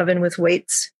in the oven with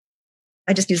weights.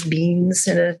 I just use beans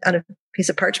on a piece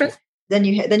of parchment. Then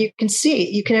you can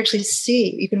actually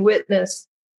see, you can witness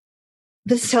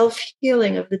the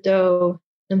self-healing of the dough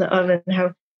in the oven,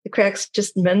 how the cracks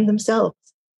just mend themselves.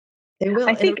 They will.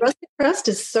 I think rustic crust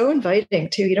is so inviting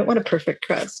too. You don't want a perfect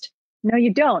crust. No,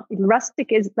 you don't.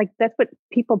 Rustic is like, that's what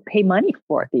people pay money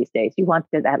for these days. You want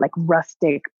that like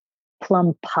rustic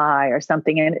plum pie or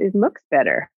something, and it looks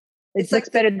better. It looks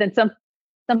better than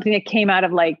something that came out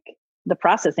of like the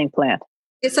processing plant.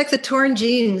 It's like the torn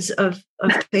jeans of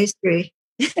pastry.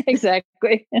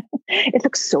 Exactly. It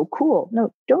looks so cool.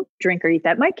 No, don't drink or eat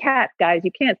that. My cat, guys,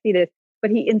 you can't see this,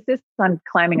 but he insists on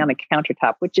climbing on the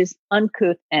countertop, which is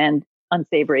uncouth and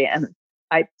unsavory. And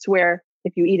I swear,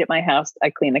 if you eat at my house,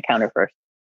 I clean the counter first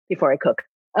before I cook.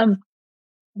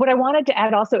 What I wanted to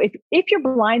add also, if you're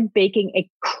blind baking a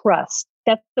crust,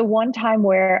 that's the one time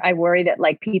where I worry that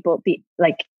like people,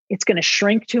 it's going to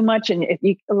shrink too much. And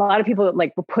a lot of people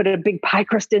like will put a big pie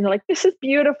crust in, they're like, this is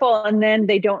beautiful. And then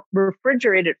they don't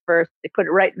refrigerate it first. They put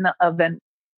it right in the oven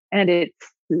and it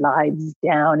slides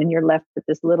down and you're left with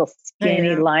this little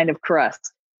skinny line of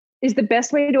crust. Is the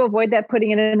best way to avoid that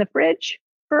putting it in the fridge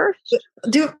first?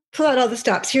 Pull out all the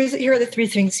stops. Here are the three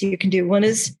things you can do. One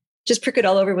is just prick it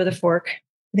all over with a fork.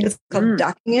 I think it's called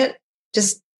docking it.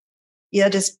 Just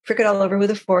prick it all over with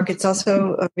a fork. It's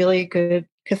also a really good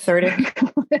cathartic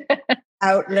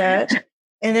outlet.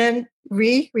 And then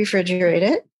refrigerate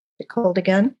it, get cold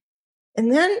again.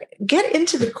 And then get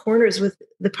into the corners with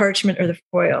the parchment or the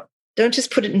foil. Don't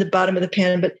just put it in the bottom of the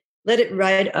pan, but let it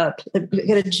ride up.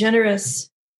 Get a generous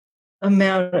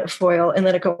amount of foil and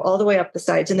let it go all the way up the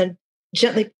sides. And then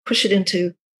gently push it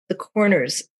into the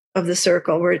corners of the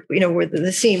circle where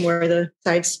the seam where the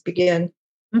sides begin.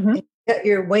 And get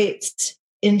your weights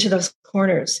into those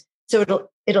corners. So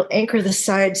it'll anchor the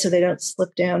sides so they don't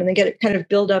slip down, and then get it kind of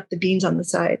build up the beans on the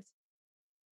sides.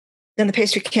 Then the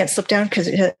pastry can't slip down because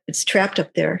it's trapped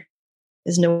up there.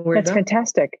 There's nowhere to go. That's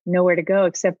fantastic. Nowhere to go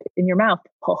except in your mouth.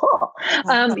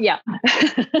 Yeah.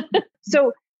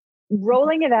 So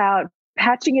rolling it out,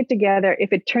 patching it together,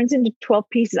 if it turns into 12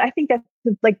 pieces, I think that's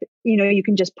like, you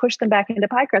can just push them back into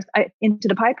pie crust, into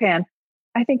the pie pan.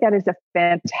 I think that is a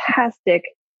fantastic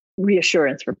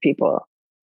reassurance for people.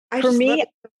 For me, love it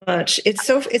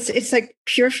so much. It's like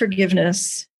pure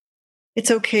forgiveness. It's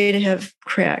okay to have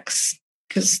cracks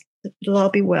because it'll all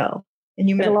be well. And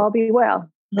it'll all be well.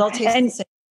 It'll all taste the same.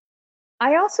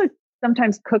 I also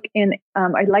sometimes cook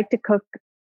I like to cook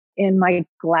in my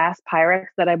glass Pyrex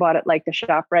that I bought at like the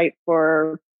ShopRite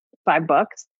for $5,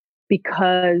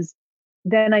 because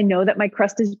then I know that my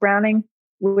crust is browning,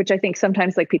 which I think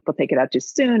sometimes like people take it out too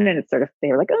soon and it's sort of,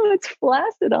 they're like, oh, it's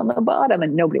flaccid on the bottom,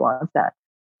 and nobody wants that.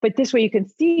 But this way you can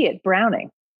see it browning.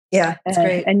 Yeah, it's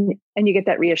great. And you get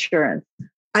that reassurance.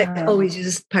 I always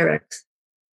use Pyrex.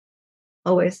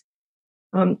 Always.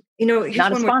 Here's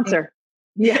not a sponsor.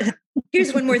 Yeah.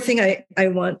 Here's one more thing I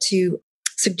want to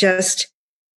suggest.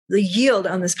 The yield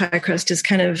on this pie crust is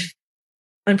kind of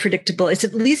unpredictable. It's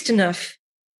at least enough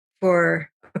for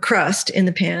a crust in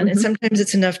the pan. And sometimes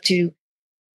it's enough to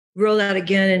roll out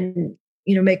again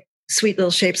and, make sweet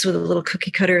little shapes with a little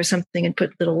cookie cutter or something and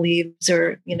put little leaves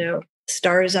or,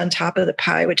 stars on top of the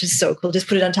pie, which is so cool. Just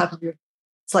put it on top of your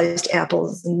sliced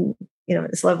apples and,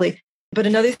 it's lovely. But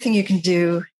another thing you can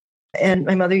do, and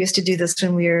my mother used to do this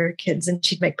when we were kids and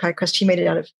she'd make pie crust. She made it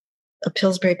out of a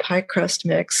Pillsbury pie crust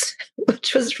mix,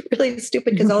 which was really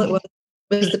stupid because all it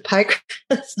was the pie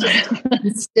crust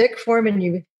in stick form, and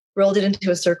you rolled it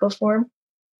into a circle form.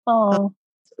 Oh,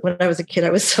 when I was a kid, I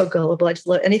was so gullible. I just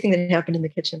loved anything that happened in the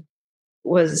kitchen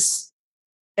was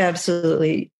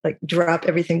absolutely like drop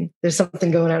everything. There's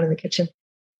something going on in the kitchen.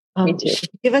 Me too. She'd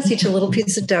give us each a little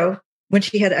piece of dough when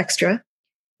she had extra,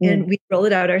 and we'd roll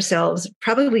it out ourselves.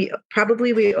 Probably we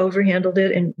overhandled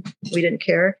it and we didn't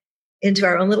care, into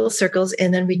our own little circles.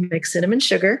 And then we'd make cinnamon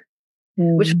sugar,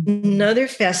 which was another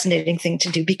fascinating thing to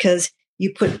do, because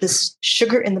you put this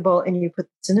sugar in the bowl and you put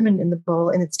cinnamon in the bowl,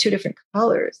 and it's two different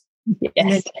colors. Yes.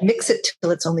 And then mix it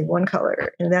till it's only one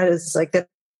color. And that is like that.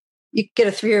 You get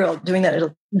a 3-year-old doing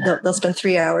that. They'll spend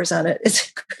 3 hours on it. It's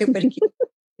a great way to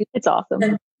keep It's awesome.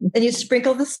 And you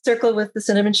sprinkle the circle with the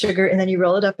cinnamon sugar, and then you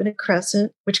roll it up in a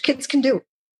crescent, which kids can do.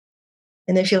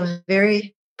 And they feel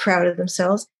very proud of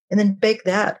themselves. And then bake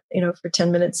that, for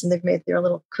 10 minutes, and they've made their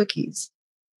little cookies.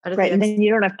 Right. And then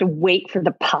you don't have to wait for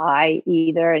the pie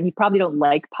either. And you probably don't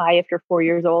like pie if you're 4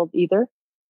 years old either.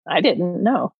 I didn't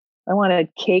know. I wanted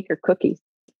cake or cookies.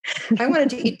 I wanted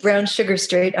to eat brown sugar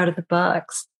straight out of the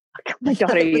box. My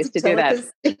daughter used to do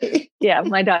that. Yeah,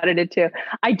 my daughter did too.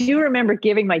 I do remember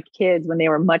giving my kids, when they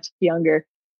were much younger,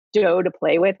 dough to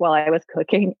play with while I was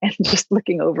cooking, and just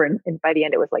looking over, and by the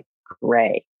end it was like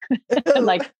gray. I'm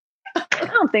like, I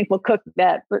don't think we'll cook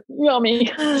that, but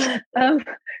yummy. Well,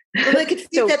 they could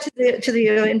feed that to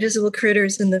the invisible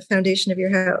critters in the foundation of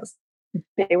your house.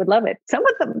 They would love it. Some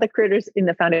of the critters in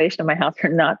the foundation of my house are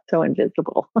not so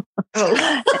invisible.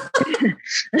 Oh,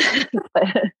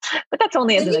 but that's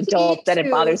only as an adult that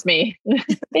it bothers me.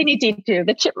 They need to eat too.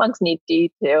 The chipmunks need to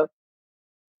eat too.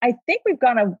 I think we've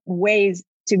gone a ways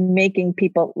to making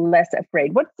people less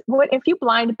afraid. What if you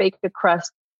blind bake a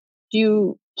crust? Do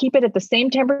you keep it at the same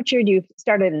temperature? Do you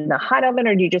start it in a hot oven,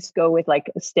 or do you just go with like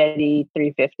a steady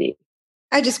 350?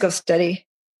 I just go steady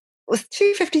with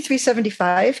 350,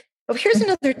 375. Oh, here's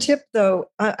another tip, though.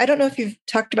 I don't know if you've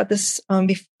talked about this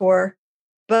before,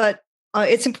 but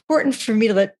it's important for me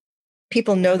to let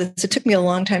people know this. It took me a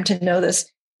long time to know this.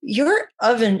 Your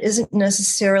oven isn't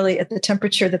necessarily at the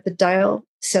temperature that the dial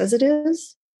says it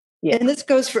is. Yeah. And this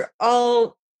goes for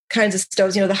all kinds of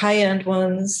stoves, the high-end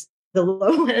ones, the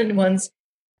low-end ones,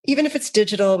 even if it's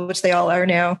digital, which they all are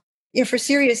now. For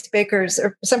serious bakers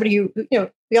or somebody who,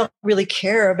 we all really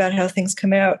care about how things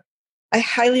come out, I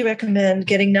highly recommend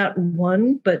getting not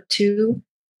one, but 2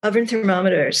 oven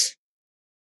thermometers.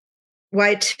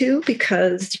 Why 2?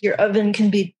 Because your oven can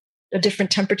be a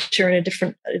different temperature in a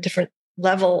different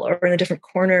level or in a different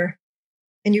corner.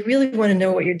 And you really want to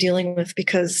know what you're dealing with,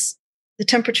 because the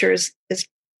temperature is it's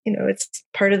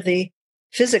part of the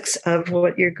physics of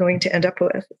what you're going to end up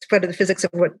with. It's part of the physics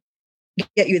of what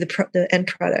get you the end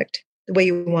product, the way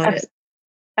you want it.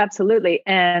 Absolutely.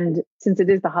 And since it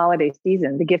is the holiday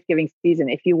season, the gift giving season,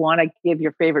 if you want to give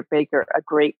your favorite baker a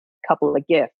great couple of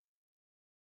gifts,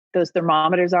 those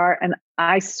thermometers are, and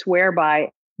I swear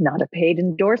by, not a paid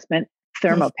endorsement,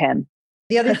 ThermoPen.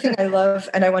 The other thing I love,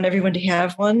 and I want everyone to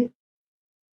have one,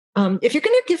 if you're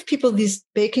going to give people these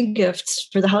baking gifts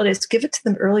for the holidays, give it to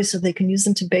them early so they can use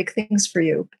them to bake things for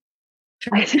you.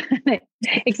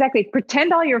 Exactly.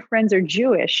 Pretend all your friends are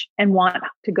Jewish and want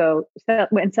to go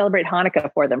and celebrate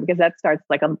Hanukkah for them, because that starts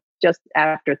like just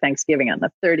after Thanksgiving on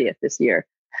the 30th this year.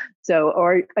 So,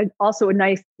 or also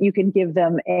you can give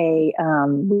them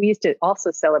we used to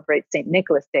also celebrate St.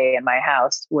 Nicholas Day in my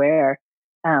house, where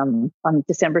on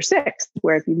December 6th,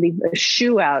 where if you leave a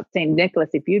shoe out, St. Nicholas,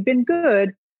 if you'd been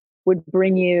good, would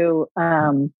bring you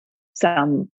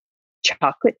some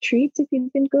chocolate treats if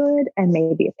you've been good, and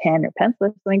maybe a pen or pencil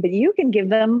or something. But you can give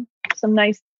them some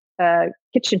nice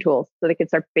kitchen tools so they can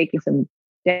start baking some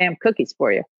damn cookies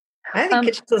for you. I think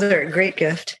kitchen tools are a great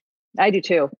gift. I do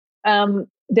too.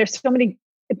 There's so many,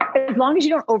 as long as you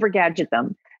don't over gadget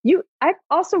them. I've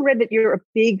also read that you're a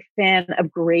big fan of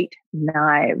great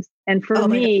knives. And for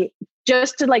me,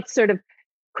 just to like sort of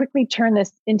quickly turn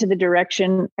this into the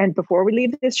direction, and before we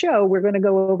leave this show, we're going to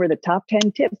go over the top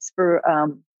 10 tips for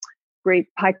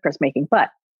great pie crust making. But,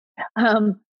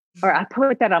 or I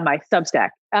put that on my Substack.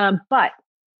 But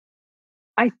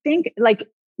I think like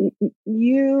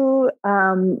you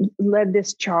led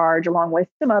this charge along with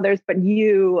some others, but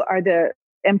you are the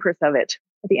empress of it,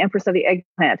 the empress of the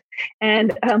eggplant.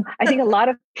 And I think a lot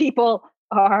of people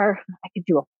I could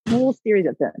do a whole series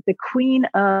of them, the queen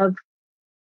of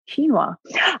quinoa.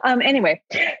 Anyway,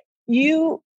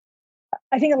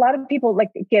 I think a lot of people like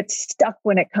get stuck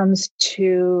when it comes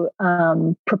to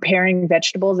preparing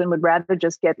vegetables, and would rather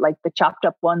just get like the chopped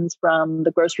up ones from the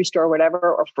grocery store or whatever,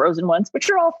 or frozen ones, which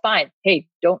are all fine. Hey,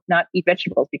 don't not eat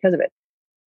vegetables because of it.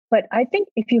 But I think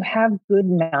if you have good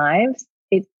knives,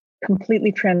 it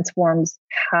completely transforms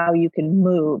how you can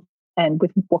move and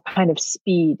with what kind of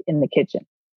speed in the kitchen.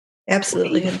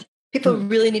 Absolutely. And people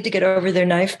really need to get over their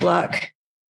knife block.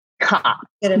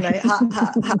 Get a knife.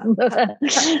 The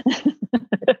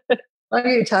longer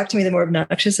you talk to me, the more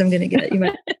obnoxious I'm going to get. You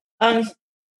might.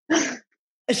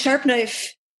 A sharp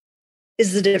knife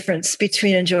is the difference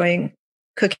between enjoying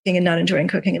cooking and not enjoying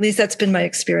cooking. At least that's been my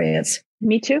experience.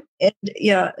 Me too. And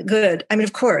yeah, good. I mean,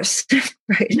 of course,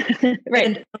 right,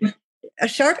 right. And a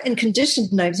sharp and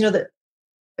conditioned knives. That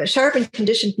a sharp and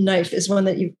conditioned knife is one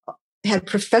that you've had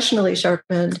professionally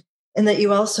sharpened, and that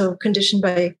you also conditioned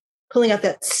by pulling out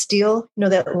that steel,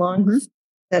 that long,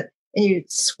 that and you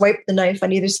swipe the knife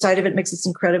on either side of it, makes this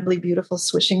incredibly beautiful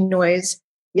swishing noise.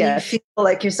 Yeah. You feel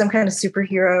like you're some kind of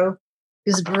superhero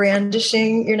who's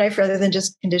brandishing your knife rather than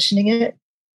just conditioning it.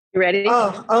 You ready?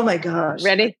 Oh my gosh.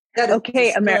 Ready?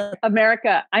 Okay,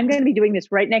 America, I'm going to be doing this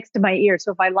right next to my ear.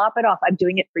 So if I lop it off, I'm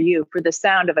doing it for you, for the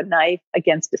sound of a knife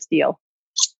against a steel.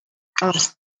 Oh.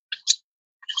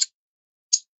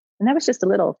 And that was just a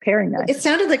little paring knife. It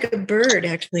sounded like a bird,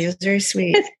 actually. It was very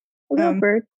sweet. A little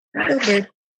bird.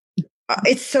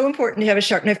 It's so important to have a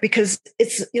sharp knife because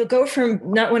you'll go from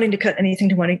not wanting to cut anything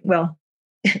to wanting,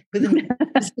 just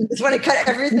want to cut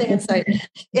everything inside.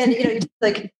 And,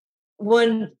 like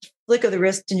one flick of the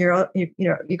wrist and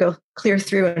you go clear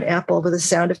through an apple with a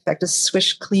sound effect, a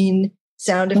swish clean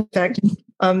sound effect.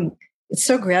 It's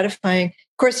so gratifying.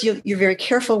 Of course, you're very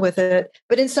careful with it,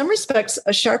 but in some respects,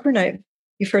 a sharper knife,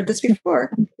 you've heard this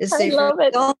before, is safer than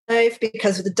a dull knife,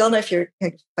 because with a dull knife, you're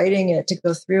fighting it to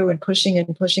go through and pushing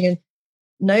and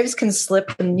knives can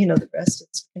slip and, the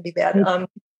rest can be bad.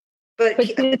 But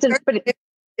it's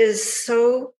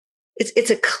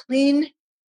a clean,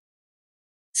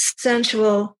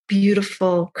 sensual,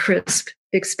 beautiful, crisp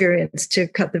experience to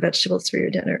cut the vegetables for your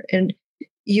dinner. And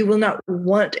you will not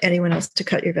want anyone else to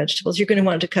cut your vegetables. You're going to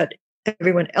want to cut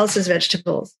everyone else's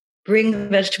vegetables. Bring the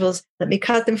vegetables. Let me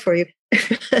cut them for you.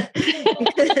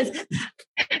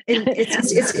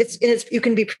 You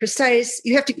can be precise.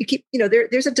 You have to keep,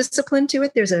 there's a discipline to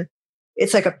it.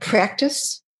 It's like a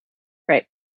practice, right?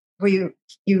 Where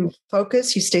you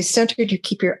focus, you stay centered, you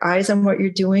keep your eyes on what you're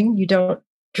doing. You don't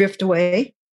drift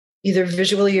away, either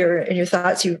visually or in your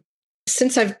thoughts.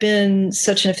 Since I've been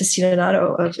such an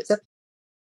aficionado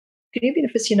can you be an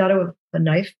aficionado of a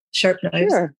knife, sharp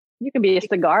knives? Sure. You can be a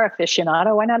cigar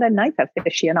aficionado. Why not a knife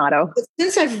aficionado? But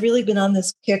since I've really been on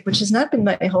this kick, which has not been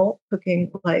my whole cooking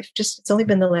life, it's only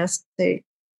been the last, say,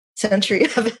 century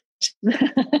of it.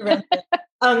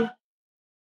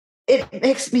 It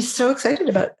makes me so excited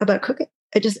about cooking.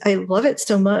 I love it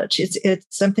so much. It's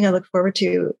something I look forward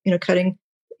to, cutting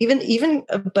even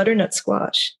a butternut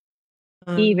squash.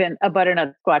 Even a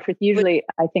butternut squash, which usually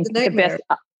I think the best.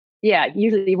 Yeah,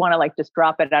 usually you want to just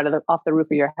drop it off the roof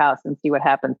of your house and see what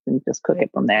happens and just cook it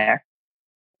from there.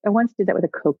 I once did that with a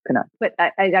coconut, but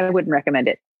I wouldn't recommend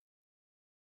it.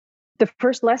 The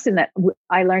first lesson that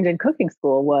I learned in cooking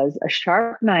school was a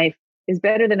sharp knife is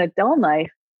better than a dull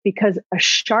knife because a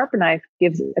sharp knife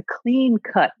gives a clean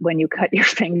cut when you cut your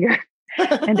finger.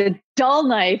 And a dull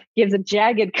knife gives a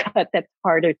jagged cut that's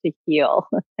harder to heal.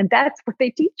 And that's what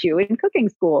they teach you in cooking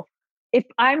school. So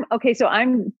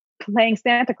I'm playing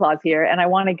Santa Claus here, and I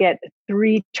want to get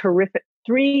three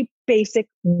basic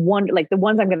like the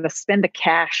ones I'm going to spend the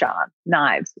cash on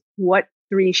knives. What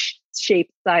three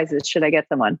shape sizes should I get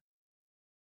someone?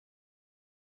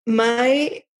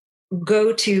 My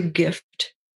go-to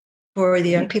gift for the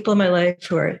young people in my life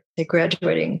who are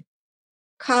graduating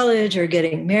college or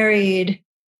getting married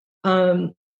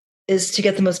is to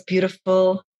get the most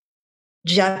beautiful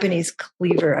Japanese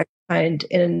cleaver I find.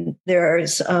 And there are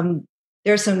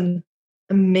some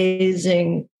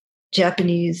amazing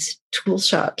Japanese tool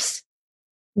shops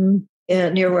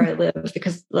near where I live,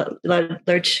 because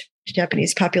large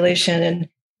Japanese population, and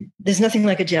there's nothing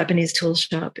like a Japanese tool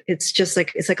shop. It's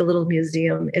like a little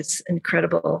museum. It's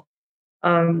incredible.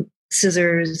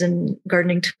 Scissors and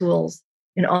gardening tools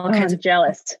and all kinds of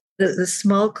jealous. The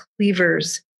small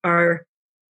cleavers are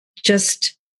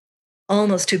just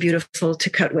almost too beautiful to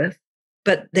cut with.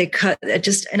 But they cut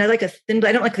and I like a thin.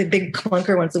 I don't like the big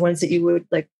clunker ones, the ones that you would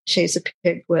chase a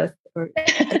pig with.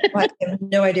 I have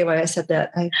no idea why I said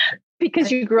that.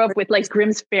 Because you grew up with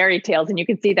Grimm's fairy tales, and you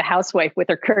can see the housewife with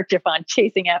her kerchief on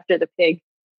chasing after the pig.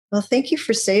 Well, thank you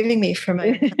for saving me from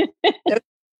my.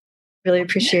 Really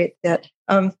appreciate that.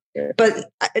 But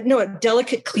no, a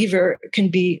delicate cleaver can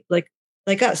be like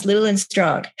us, little and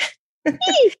strong,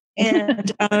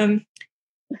 and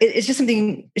it's just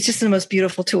something. It's just the most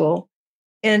beautiful tool.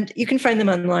 And you can find them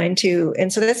online too.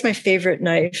 And so that's my favorite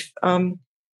knife.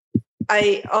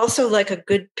 I also like a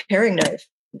good paring knife,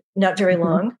 not very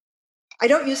long. I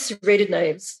don't use serrated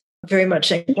knives very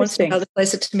much. Once in a while, a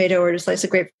slice of tomato or a slice of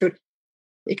grapefruit.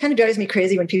 It kind of drives me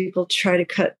crazy when people try to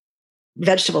cut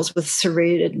vegetables with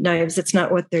serrated knives. That's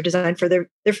not what they're designed for. They're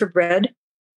for bread.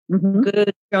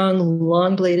 Good, strong,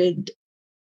 long-bladed,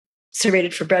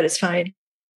 serrated for bread is fine.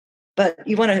 But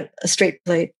you want a straight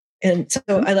blade. And so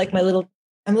I like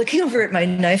I'm looking over at my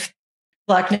knife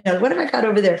block now. What have I got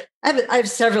over there? I have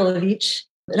several of each.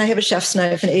 And I have a chef's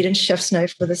knife, an 8-inch chef's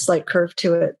knife with a slight curve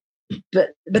to it.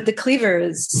 But the cleaver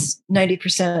is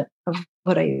 90% of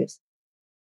what I use.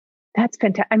 That's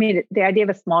fantastic. I mean, the idea of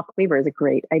a small cleaver is a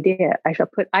great idea.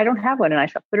 I don't have one, and I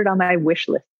shall put it on my wish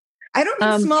list. I don't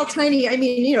mean small, tiny. I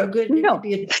mean, good. No.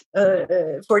 It could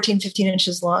be 14, 15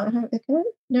 inches long.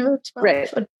 No, 12 Right.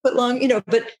 foot long,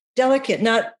 but delicate,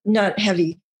 not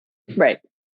heavy. Right.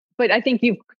 But I think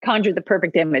you've conjured the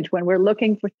perfect image. When we're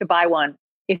looking to buy one,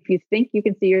 if you think you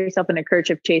can see yourself in a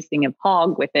kerchief chasing a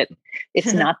hog with it,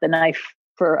 it's not the knife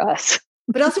for us.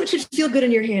 But also it should feel good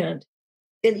in your hand.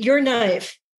 And your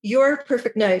knife, your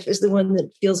perfect knife is the one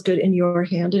that feels good in your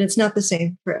hand. And it's not the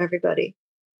same for everybody.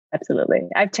 Absolutely.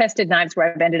 I've tested knives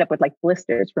where I've ended up with like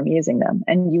blisters from using them.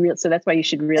 And so that's why you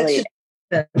should really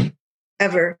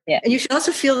ever. Yeah. And you should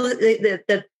also feel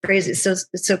that phrase. It's so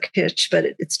kitsch, but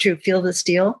it's true. Feel the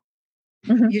steel.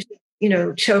 Mm-hmm. You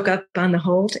should, choke up on the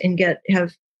hold and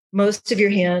have most of your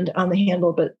hand on the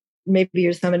handle, but maybe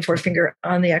your thumb and forefinger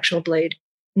on the actual blade.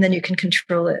 And then you can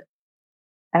control it.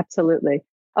 Absolutely.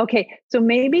 Okay. So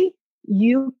maybe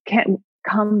you can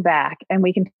come back and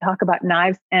we can talk about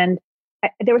knives. And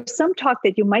there was some talk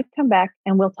that you might come back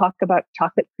and we'll talk about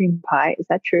chocolate cream pie. Is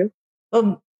that true?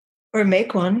 Or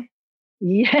make one.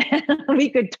 Yeah, we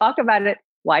could talk about it.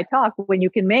 Why talk when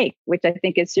you can make, which I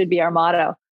think should be our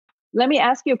motto. Let me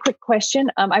ask you a quick question.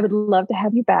 I would love to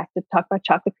have you back to talk about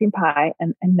chocolate cream pie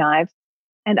and knives.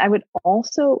 And I would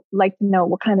also like to know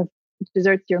what kind of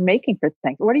desserts you're making for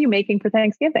Thanksgiving. What are you making for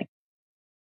Thanksgiving?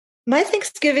 My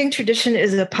Thanksgiving tradition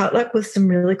is a potluck with some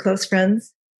really close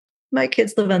friends. My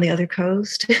kids live on the other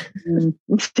coast. So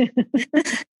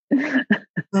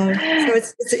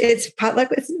it's potluck.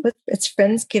 It's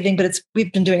Friendsgiving, but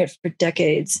we've been doing it for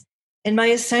decades. And my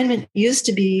assignment used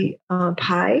to be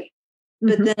pie,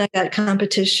 but then I got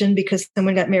competition because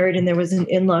someone got married and there was an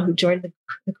in-law who joined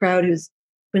the crowd who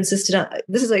insisted on.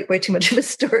 This is like way too much of a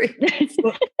story.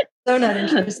 So not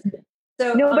interesting.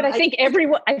 So, no, but I think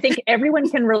everyone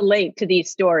can relate to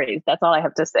these stories. That's all I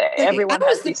have to say. Everyone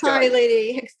has these stories. I was the pie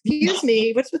lady. Excuse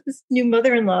me. What's with this new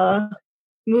mother-in-law?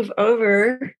 Move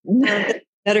over.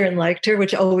 Better and liked her,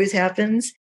 which always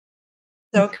happens.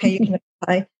 So, okay, you can make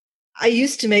pie. I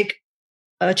used to make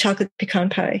a chocolate pecan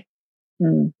pie,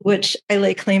 which I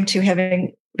lay claim to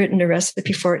having written a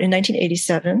recipe for it in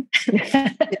 1987.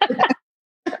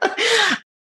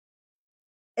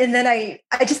 And then I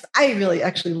really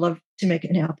actually love to make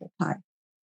an apple pie.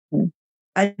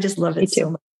 I just love it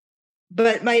so much.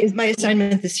 But my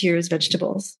assignment this year is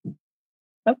vegetables.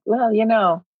 Oh, well,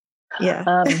 yeah.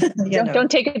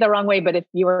 Don't take it the wrong way. But if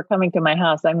you were coming to my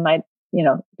house, I might,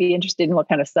 be interested in what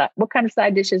kind of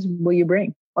side dishes will you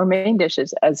bring, or main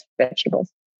dishes as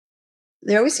vegetables?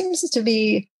 There always seems to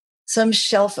be some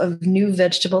shelf of new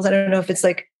vegetables. I don't know if it's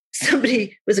like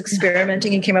somebody was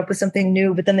experimenting and came up with something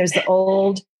new, but then there's the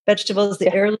old vegetables,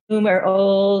 the heirloom are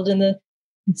old, and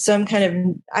some kind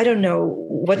of, I don't know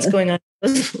what's going on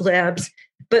in those labs,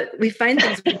 but we find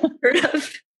things we've heard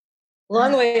of.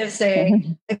 Long way of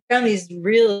saying, I found these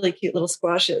really cute little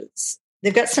squashes.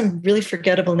 They've got some really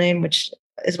forgettable name, which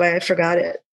is why I forgot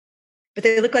it. But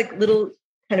they look like little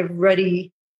kind of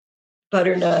ruddy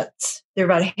butternuts. They're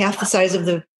about half the size of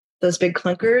those big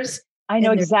clunkers. I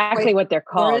know exactly what they're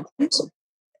called.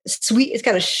 Sweet. It's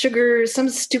got some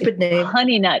stupid name.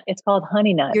 Honey nut. It's called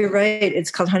honey nut. You're right. It's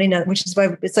called honey nut, which is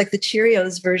why it's like the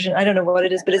Cheerios version. I don't know what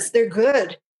it is, but they're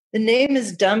good. The name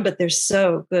is dumb, but they're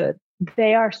so good.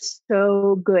 They are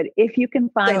so good. If you can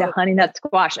find a honey nut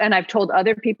squash, and I've told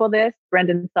other people this,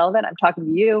 Brendan Sullivan, I'm talking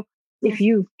to you. If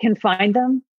you can find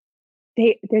them,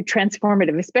 they're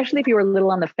transformative, especially if you were a little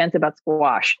on the fence about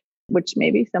squash, which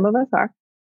maybe some of us are,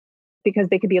 because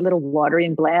they could be a little watery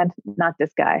and bland. Not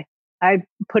this guy. I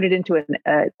put it into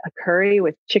a curry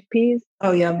with chickpeas.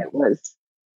 Oh, yeah. It was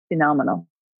phenomenal.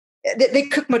 They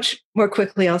cook much more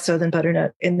quickly also than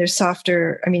butternut, and they're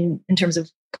softer. I mean, in terms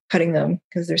of cutting them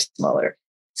because they're smaller.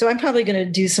 So I'm probably going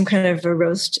to do some kind of a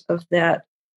roast of that,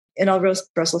 and I'll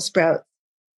roast Brussels sprouts,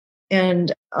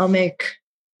 and I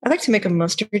like to make a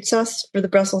mustard sauce for the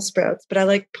Brussels sprouts, but I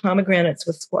like pomegranates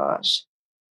with squash.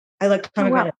 I like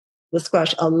pomegranate with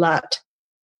squash a lot.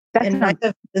 That's and I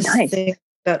have this thing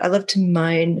about I love to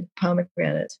mine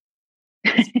pomegranate.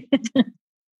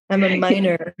 I'm a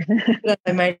miner. Put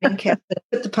on my mining cap.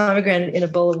 Put the pomegranate in a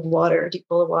deep bowl of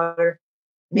water.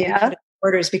 Maybe cut it in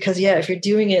quarters because if you're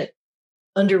doing it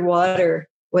underwater,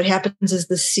 what happens is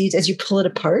the seeds, as you pull it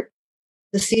apart,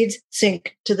 the seeds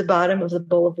sink to the bottom of the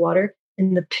bowl of water,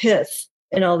 and the pith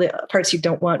and all the parts you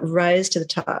don't want rise to the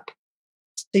top.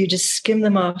 So you just skim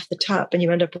them off the top, and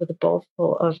you end up with a bowl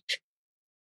full of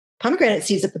pomegranate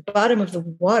seeds at the bottom of the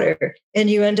water, and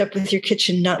you end up with your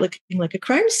kitchen not looking like a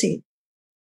crime scene.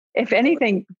 If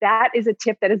anything, that is a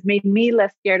tip that has made me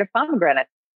less scared of pomegranate.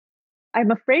 I'm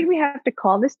afraid we have to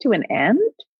call this to an end,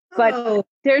 but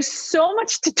there's so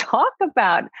much to talk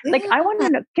about. Like, I want to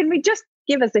know, can we just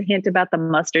give us a hint about the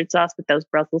mustard sauce with those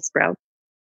Brussels sprouts?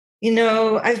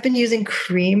 I've been using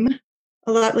cream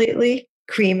a lot lately.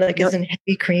 Cream, like as in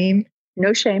heavy cream.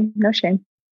 No shame. No shame.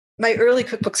 My early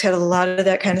cookbooks had a lot of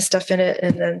that kind of stuff in it.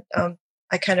 And then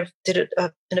I kind of did it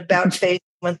an about face,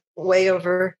 went way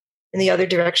over in the other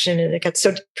direction. And it got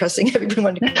so depressing. Everyone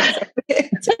wanted to go.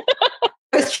 So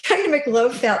I was trying to make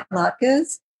low-fat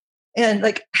latkes. And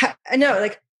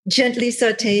gently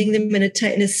sauteing them in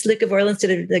a slick of oil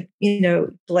instead of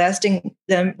blasting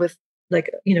them with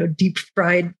deep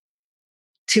fried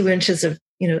 2 inches of,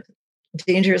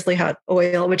 dangerously hot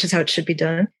oil, which is how it should be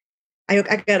done. I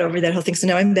got over that whole thing. So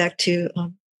now I'm back to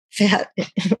fat.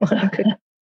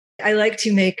 I like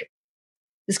to make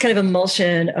this kind of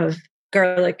emulsion of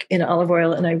garlic in olive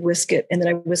oil, and I whisk it, and then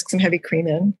I whisk some heavy cream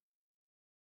in.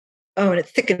 Oh, and it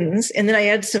thickens. And then I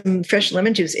add some fresh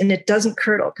lemon juice, and it doesn't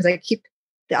curdle because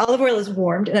the olive oil is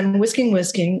warmed, and I'm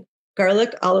whisking,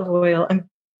 garlic, olive oil. I'm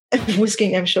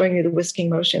whisking. I'm showing you the whisking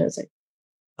motion as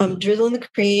I drizzle in the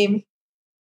cream,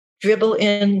 dribble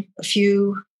in a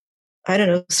few,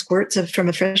 squirts from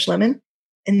a fresh lemon,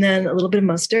 and then a little bit of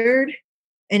mustard,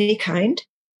 any kind,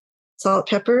 salt,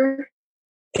 pepper,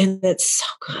 and it's so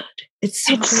good. It's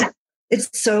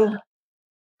so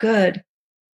good.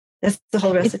 That's the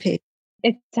whole recipe.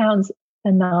 It sounds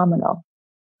phenomenal.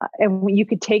 And you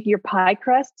could take your pie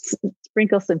crust,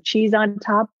 sprinkle some cheese on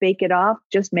top, bake it off,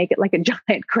 just make it like a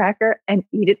giant cracker and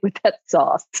eat it with that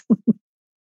sauce.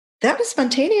 That was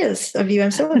spontaneous of you.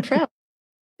 I'm so impressed.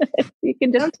 You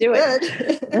can just do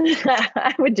it.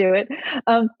 I would do it.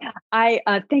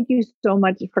 I thank you so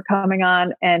much for coming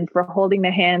on and for holding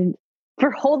the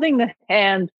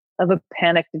hand of a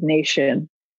panicked nation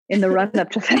in the run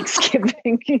up to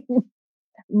Thanksgiving.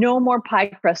 No more pie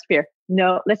crust fear.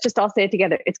 No, let's just all say it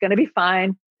together. It's going to be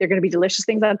fine. There are going to be delicious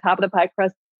things on top of the pie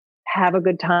crust. Have a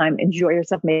good time. Enjoy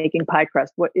yourself making pie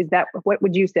crust. What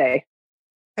would you say?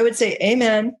 I would say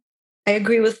amen. I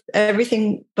agree with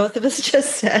everything both of us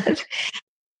just said.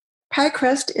 Pie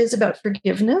crust is about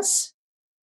forgiveness.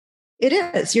 It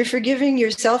is. You're forgiving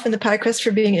yourself and the pie crust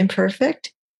for being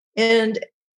imperfect. And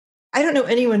I don't know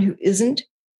anyone who isn't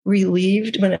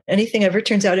relieved when anything ever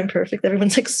turns out imperfect.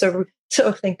 Everyone's like, so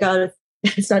thank God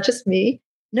it's not just me.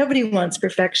 Nobody wants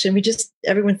perfection.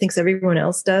 Everyone thinks everyone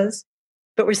else does.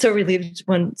 But we're so relieved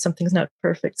when something's not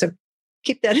perfect. So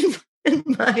keep that in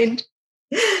mind.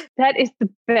 That is the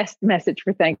best message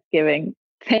for Thanksgiving.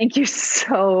 Thank you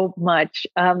so much.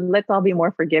 Let's all be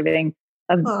more forgiving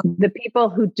of the people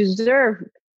who deserve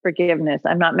forgiveness.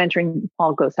 I'm not mentoring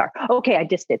Paul Gosar. Okay, I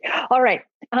just did. All right.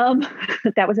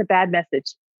 That was a bad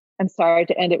message. I'm sorry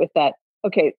to end it with that.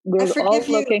 Okay, we're all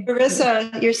looking.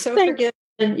 Marissa, you're so forgiving.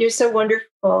 You're so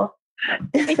wonderful.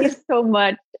 Thank you so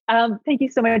much. Thank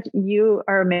you so much. You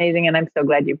are amazing, and I'm so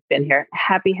glad you've been here.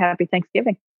 Happy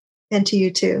Thanksgiving. And to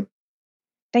you too.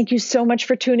 Thank you so much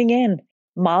for tuning in.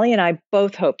 Mollie and I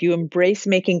both hope you embrace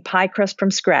making pie crust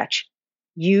from scratch.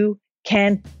 You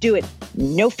can do it.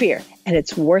 No fear, and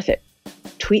it's worth it.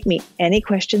 Tweet me any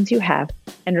questions you have.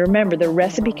 And remember, the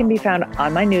recipe can be found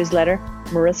on my newsletter,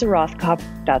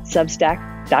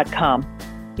 marissarothkopf.substack.com.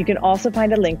 You can also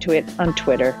find a link to it on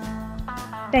Twitter.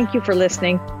 Thank you for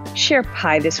listening. Share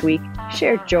pie this week.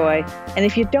 Share joy. And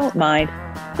if you don't mind,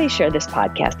 please share this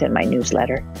podcast in my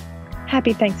newsletter.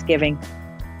 Happy Thanksgiving.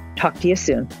 Talk to you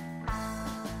soon.